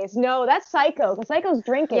 Yachi face. No, that's Psycho. Because Psycho's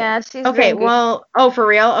drinking. Yeah, she's Okay, drinking. well, for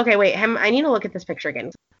real? Okay, wait. I need to look at this picture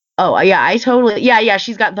again. Oh, yeah, yeah,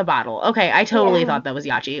 she's got the bottle. Okay, I totally thought that was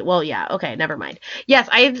Yachi. Well, yeah, okay, never mind. Yes,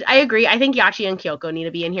 I agree. I think Yachi and Kyoko need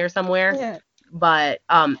to be in here somewhere. Yeah. But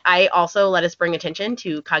I also let us bring attention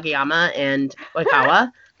to Kageyama and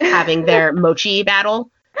Oikawa having their mochi battle.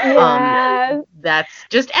 Yes. That's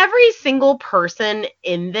just every single person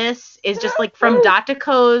in this is just like from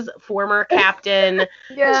Datako's former captain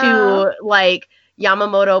to like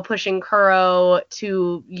Yamamoto pushing Kuro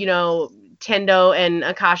to, Tendo and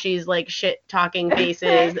Akashi's like shit talking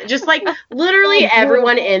faces. Just like literally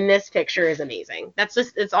everyone in this picture is amazing.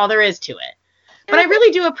 It's all there is to it. But I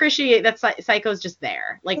really do appreciate that Psycho's just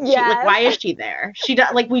there. Like, why is she there?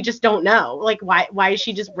 We just don't know. Like, why is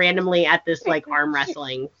she just randomly at this like arm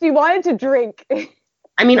wrestling? She wanted to drink.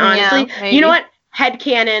 I mean, honestly, maybe. you know what?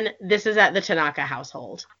 Headcanon, this is at the Tanaka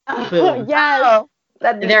household. Boom. Yes.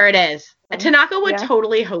 There it is. Tanaka would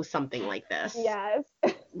totally host something like this. Yes.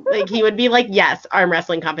 Like, he would be like, yes, arm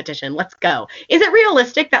wrestling competition, let's go. Is it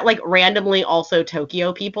realistic that like randomly also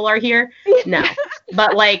Tokyo people are here? No.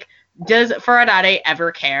 But like, does Furadade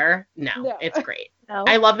ever care? No. It's great. No.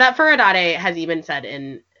 I love that Furadade has even said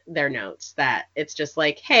in their notes that it's just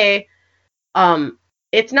like, hey,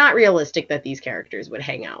 it's not realistic that these characters would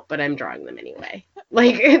hang out, but I'm drawing them anyway.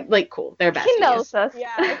 Like cool. They're besties. He knows us.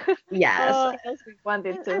 Yeah. Yes. We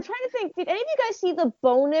wanted I'm to. trying to think. Did any of you guys see the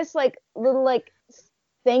bonus little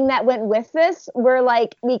thing that went with this, where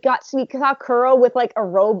we saw Kuro with a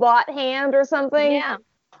robot hand or something? Yeah.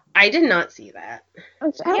 I did not see that. I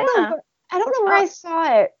don't know where I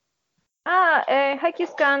saw it.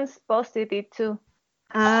 Haikyuu Scans posted it too.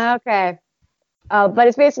 Okay. But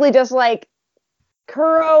it's basically just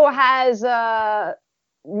Kuro has a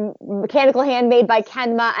mechanical hand made by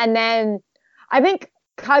Kenma, and then I think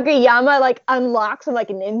Kageyama unlocks some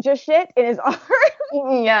ninja shit in his arm.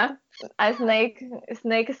 Yeah, a snake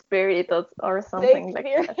spirit or something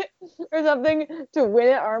or something to win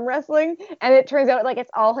at arm wrestling, and it turns out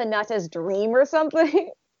it's all Hinata's dream or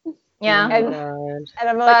something. Yeah, and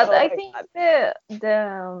I'm but oh I think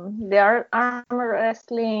the arm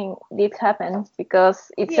wrestling did happen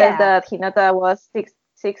because it says that Hinata was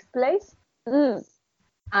sixth place, and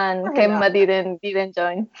Kenma didn't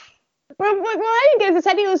join. Well, I didn't get it. It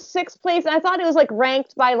said he was 6th place, and I thought it was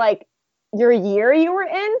ranked by your year you were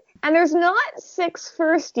in, and there's not 6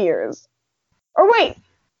 first years. Or wait,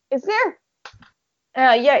 is there?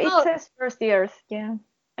 Yeah, it says first years. Yeah,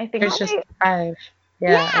 I think there's just 5.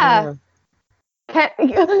 Yeah. Does that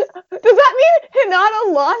mean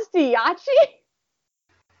Hinata lost to Yachi?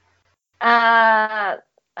 I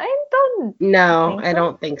don't. No, I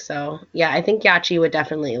don't think so. Yeah, I think Yachi would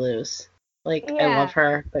definitely lose. I love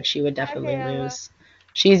her, but she would definitely lose.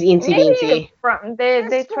 She's eensy beensy.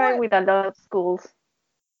 They try with a lot of schools.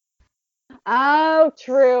 Oh,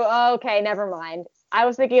 true. Okay, never mind. I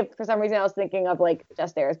was thinking for some reason of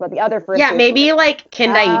just theirs, but the other first. Yeah, maybe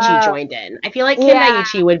Kindaichi joined in. I feel like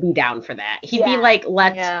Kindaichi would be down for that. He'd be like,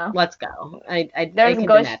 let's go. There's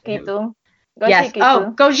Goshiki too. Yes.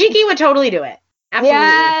 Goshiki would totally do it. Absolutely.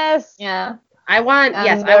 Yes. Yeah. I want.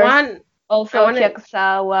 Also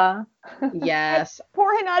Hyakusawa. Yes.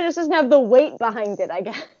 Poor Hinata just doesn't have the weight behind it, I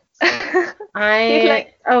guess.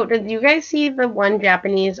 Did you guys see the one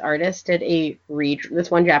Japanese artist did a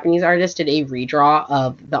redraw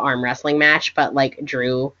of the arm wrestling match, but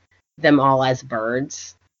drew them all as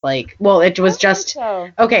birds? It was just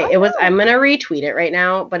okay. It was. I'm gonna retweet it right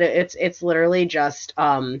now, but it's literally just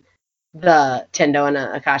the Tendo and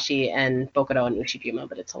Akashi and Bokudo and Uchijima,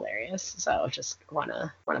 but it's hilarious. So just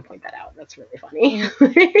wanna point that out. That's really funny.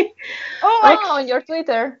 on your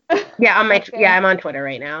Twitter. Yeah, on my I'm on Twitter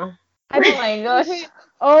right now. Oh my gosh.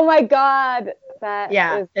 Oh my god. That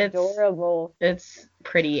is adorable. It's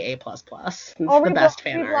pretty A++. It's the best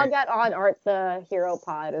fan art. We vlog that on Art the Hero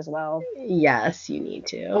Pod as well. Yes, you need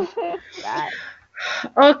to.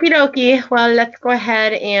 Okie dokie. Well, let's go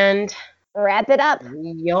ahead and wrap it up.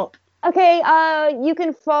 Yup. Okay, you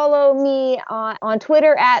can follow me on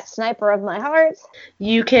Twitter at Sniper of My Heart.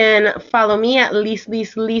 You can follow me at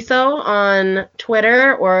Liso on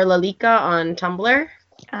Twitter or Lalika on Tumblr.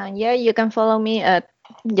 And you can follow me at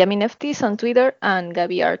Yamineftis on Twitter and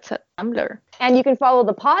Gabi Arts at Tumblr. And you can follow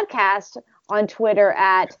the podcast on Twitter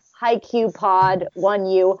at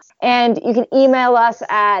HaikyuPod1U. And you can email us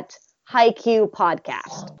at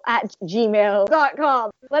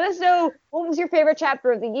haikyupodcast@gmail.com. Let us know, what was your favorite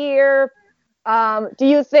chapter of the year? Do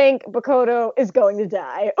you think Bakoto is going to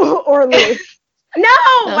die or live? No,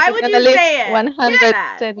 why would you say it?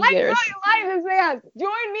 110 Why years. lie this man?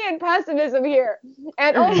 Join me in pessimism here.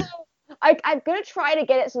 And also, I'm gonna try to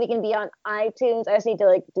get it so we can be on iTunes. I just need to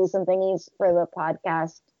like do some thingies for the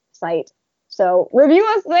podcast site. So review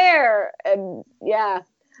us there. And yeah,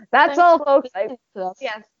 that's all, folks.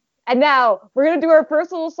 Yes. And now we're gonna do our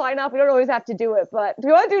personal sign off. We don't always have to do it, but do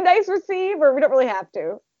you want to do nice receive, or we don't really have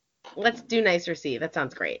to? Let's do nice receive. That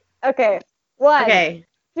sounds great. Okay. 1, Okay.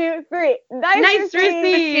 2, 3. Nice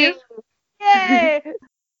receive. Yay!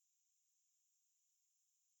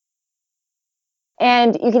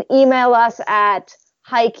 And you can email us at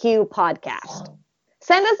Haikyuu Podcast.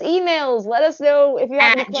 Send us emails. Let us know if you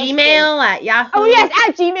have any At questions. Gmail, at Yahoo. Oh, yes,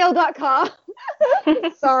 at gmail.com.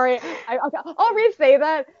 Sorry. I'll re-say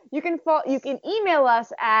that. You can email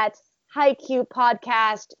us at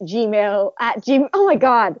haikyuupodcast@gmail. Oh, my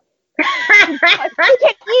God. You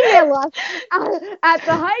can email us at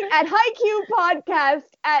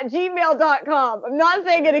haikyuupodcast@gmail.com. I'm not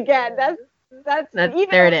saying it again. That's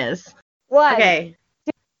there it is. 1, Okay.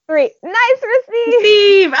 2, 3. Nice receive.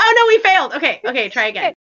 Receive. Oh no, we failed. Okay, try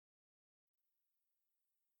again.